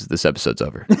you, this episode's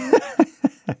over.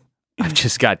 I've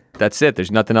just that's it. There's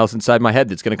nothing else inside my head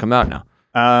that's going to come out now.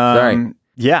 Sorry.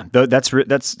 Yeah,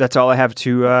 that's all I have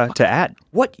to add.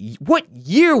 What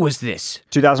year was this?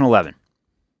 2011.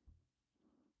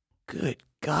 Good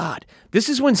God. This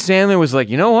is when Sandler was like,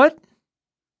 you know what?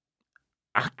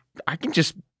 I can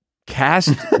just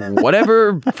cast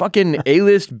whatever fucking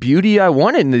A-list beauty I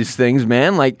want in these things,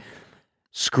 man. Like,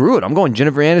 screw it. I'm going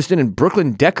Jennifer Aniston and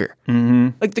Brooklyn Decker. Mm-hmm.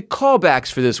 Like, the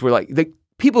callbacks for this were like, the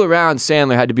people around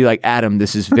Sandler had to be like, Adam,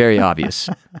 this is very obvious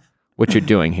what you're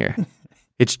doing here.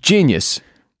 It's genius,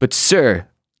 but sir,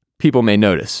 people may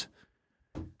notice.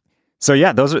 So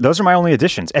yeah, those are my only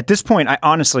additions. At this point, I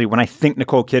honestly, when I think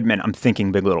Nicole Kidman, I'm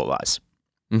thinking Big Little Lies.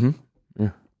 Mm-hmm. Yeah.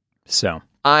 So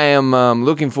I am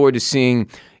looking forward to seeing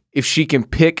if she can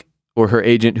pick, or her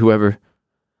agent, whoever,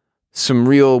 some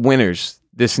real winners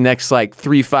this next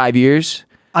 3-5 years.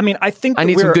 I mean, I think I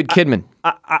need some good Kidman.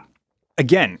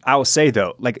 Again, I will say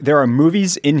though, there are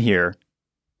movies in here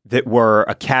that were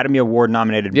Academy Award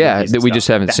nominated. Yeah, that we just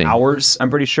haven't seen. Hours, I'm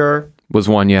pretty sure, was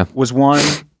one. Yeah, was one.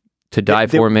 To Die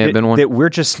For may have been one that we're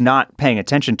just not paying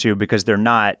attention to because they're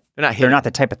not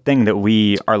the type of thing that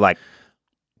we are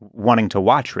wanting to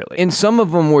watch, really. And some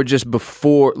of them were just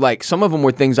before, some of them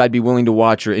were things I'd be willing to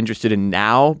watch or interested in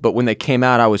now, but when they came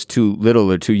out, I was too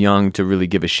little or too young to really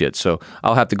give a shit. So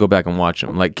I'll have to go back and watch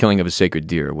them, like Killing of a Sacred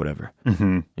Deer or whatever.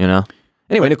 Mm-hmm. You know?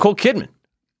 Anyway, Nicole Kidman.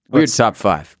 Weird top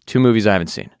 5. 2 movies I haven't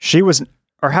seen. She was,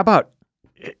 or how about,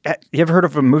 you ever heard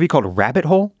of a movie called Rabbit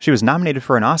Hole? She was nominated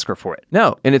for an Oscar for it.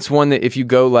 No, and it's one that if you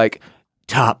go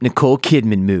top Nicole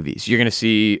Kidman movies, you're going to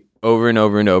see over and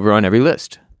over and over on every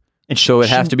list. And so it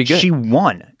has to be good. She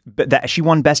won. She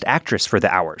won Best Actress for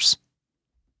The Hours.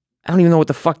 I don't even know what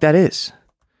the fuck that is.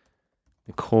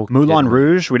 Nicole Moulin Kidman.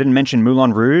 Rouge. We didn't mention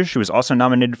Moulin Rouge. She was also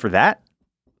nominated for that.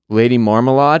 Lady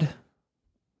Marmalade.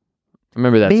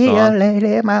 Remember that Be song? a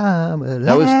Lady Marmalade.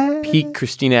 That was peak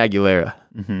Christina Aguilera.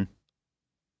 Mm-hmm.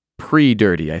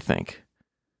 Pre-Dirty, I think.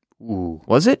 Ooh.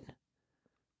 Was it?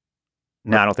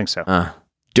 No, I don't think so.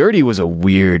 Dirty was a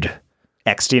weird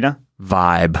Ex-Tina?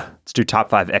 vibe. Let's do top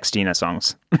 5 Ex-Tina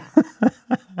songs.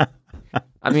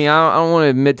 I mean, I don't want to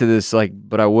admit to this,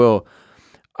 but I will.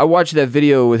 I watched that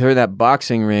video with her in that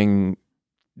boxing ring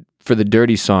for the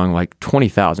Dirty song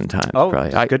 20,000 times. Oh,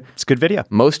 probably. It's a good video.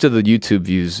 Most of the YouTube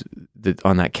views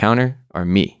on that counter are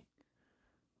me.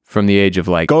 From the age of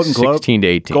 16 to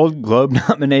 18. Golden Globe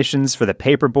nominations for The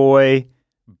Paperboy,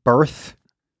 Birth,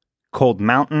 Cold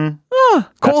Mountain.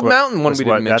 Cold Mountain one we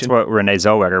didn't mention. That's what Renee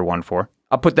Zellweger won for.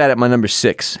 I'll put that at my number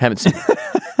 6. Haven't seen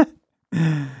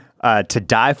it. To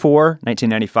Die For,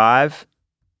 1995.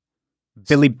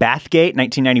 Billy Bathgate,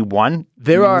 1991.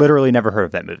 Literally never heard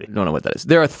of that movie. Don't know what that is.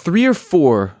 There are 3 or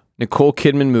 4 Nicole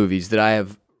Kidman movies that I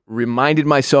have reminded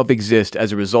myself exist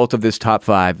as a result of this top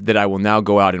 5 that I will now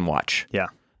go out and watch. Yeah.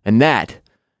 And that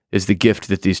is the gift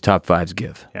that these top 5s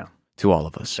give to all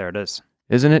of us. There it is.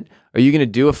 Isn't it? Are you going to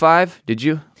do a 5? Did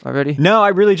you already? No, I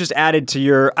really just added to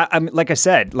your. Like I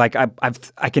said,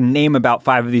 I can name about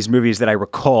 5 of these movies that I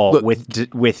recall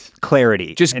with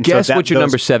clarity. Just guess what your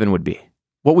number 7 would be.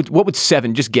 What would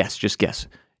 7? Just guess.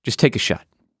 Just take a shot.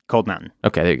 Cold Mountain.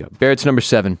 Okay, there you go. Barrett's number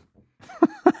 7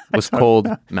 was Cold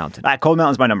Mountain. Cold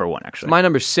Mountain's my number 1, actually. My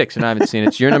number 6, and I haven't seen it.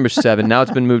 It's your number 7. Now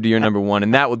it's been moved to your number 1,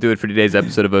 and that will do it for today's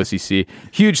episode of OCC.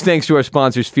 Huge thanks to our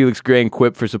sponsors, Felix Gray and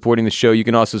Quip, for supporting the show. You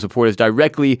can also support us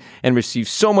directly and receive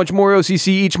so much more OCC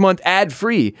each month,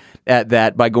 ad-free at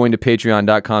that, by going to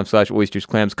patreon.com/oysters,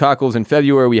 clams, cockles. In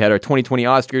February, we had our 2020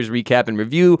 Oscars recap and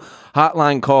review,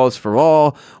 hotline calls for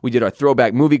all. We did our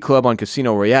throwback movie club on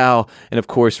Casino Royale. And of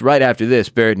course, right after this,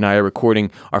 Barrett and I are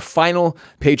recording our final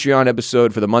Patreon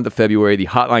episode for the month of February, the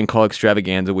Hotline Call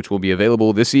Extravaganza, which will be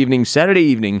available this evening, Saturday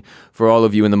evening, for all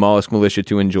of you in the Mollusk Militia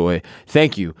to enjoy.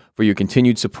 Thank you for your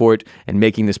continued support and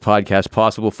making this podcast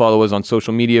possible. Follow us on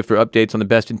social media for updates on the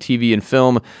best in TV and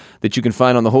film that you can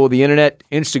find on the whole of the internet.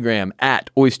 Instagram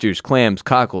 @Oysters, Clams,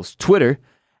 Cockles. Twitter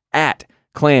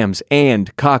clams,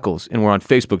 and cockles. And we're on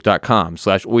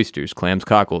Facebook.com/oysters, clams,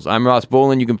 cockles. I'm Ross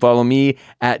Bolin. You can follow me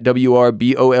at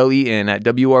WRBOLEN, at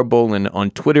WRBolin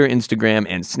on Twitter, Instagram,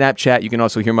 and Snapchat. You can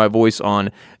also hear my voice on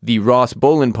the Ross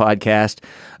Bolin podcast,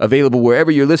 available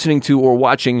wherever you're listening to or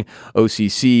watching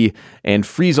OCC, and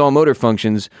Freeze All Motor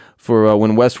Functions for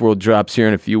when Westworld drops here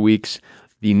in a few weeks.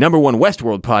 The number one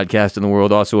Westworld podcast in the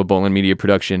world, also a Bolin Media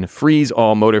production. Freeze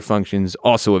All Motor Functions,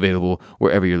 also available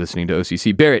wherever you're listening to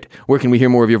OCC. Barrett, where can we hear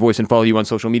more of your voice and follow you on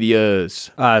social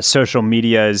medias? Social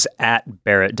medias at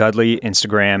Barrett Dudley,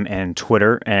 Instagram and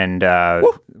Twitter. And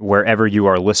wherever you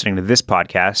are listening to this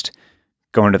podcast,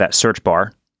 go into that search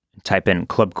bar, type in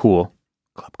Club Cool.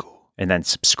 Club Cool. And then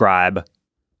subscribe,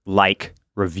 like,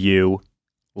 review,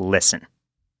 listen.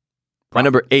 My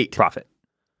number 8. Profit.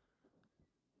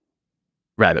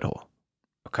 Rabbit Hole.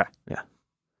 Okay. Yeah.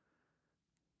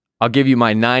 I'll give you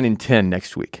my 9 and 10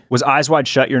 next week. Was Eyes Wide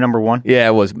Shut your number 1? Yeah,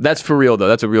 it was. That's for real, though.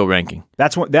 That's a real ranking.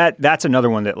 That's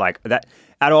another one that, like, that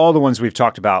out of all the ones we've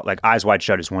talked about, like, Eyes Wide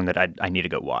Shut is one that I need to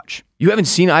go watch. You haven't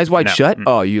seen Eyes Wide Shut? Mm-hmm.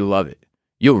 Oh, you love it.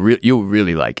 You'll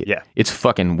really like it. Yeah. It's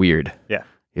fucking weird. Yeah.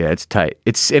 Yeah, it's tight.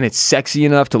 It's sexy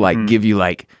enough to, like, give you,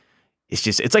 like,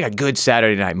 it's like a good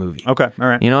Saturday night movie. Okay, all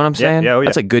right. You know what I'm saying? Yeah.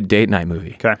 That's a good date night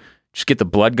movie. Okay. Just get the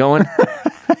blood going.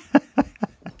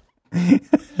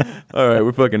 All right,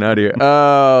 we're fucking out of here.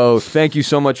 Oh, thank you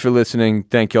so much for listening.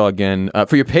 Thank y'all again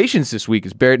for your patience this week,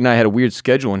 as Barrett and I had a weird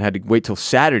schedule and had to wait till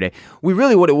Saturday.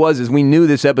 What it was is we knew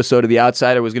this episode of The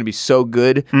Outsider was going to be so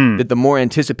good that the more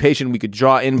anticipation we could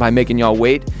draw in by making y'all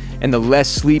wait, and the less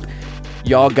sleep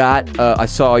y'all got. I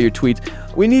saw all your tweets.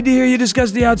 We need to hear you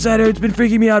discuss The Outsider. It's been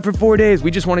freaking me out for 4 days.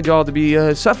 We just wanted y'all to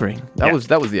be suffering. That was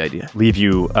the idea. Leave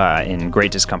you in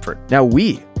great discomfort. Now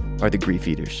we are the grief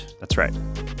eaters. That's right.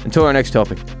 Until our next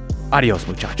topic, adios,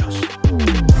 muchachos.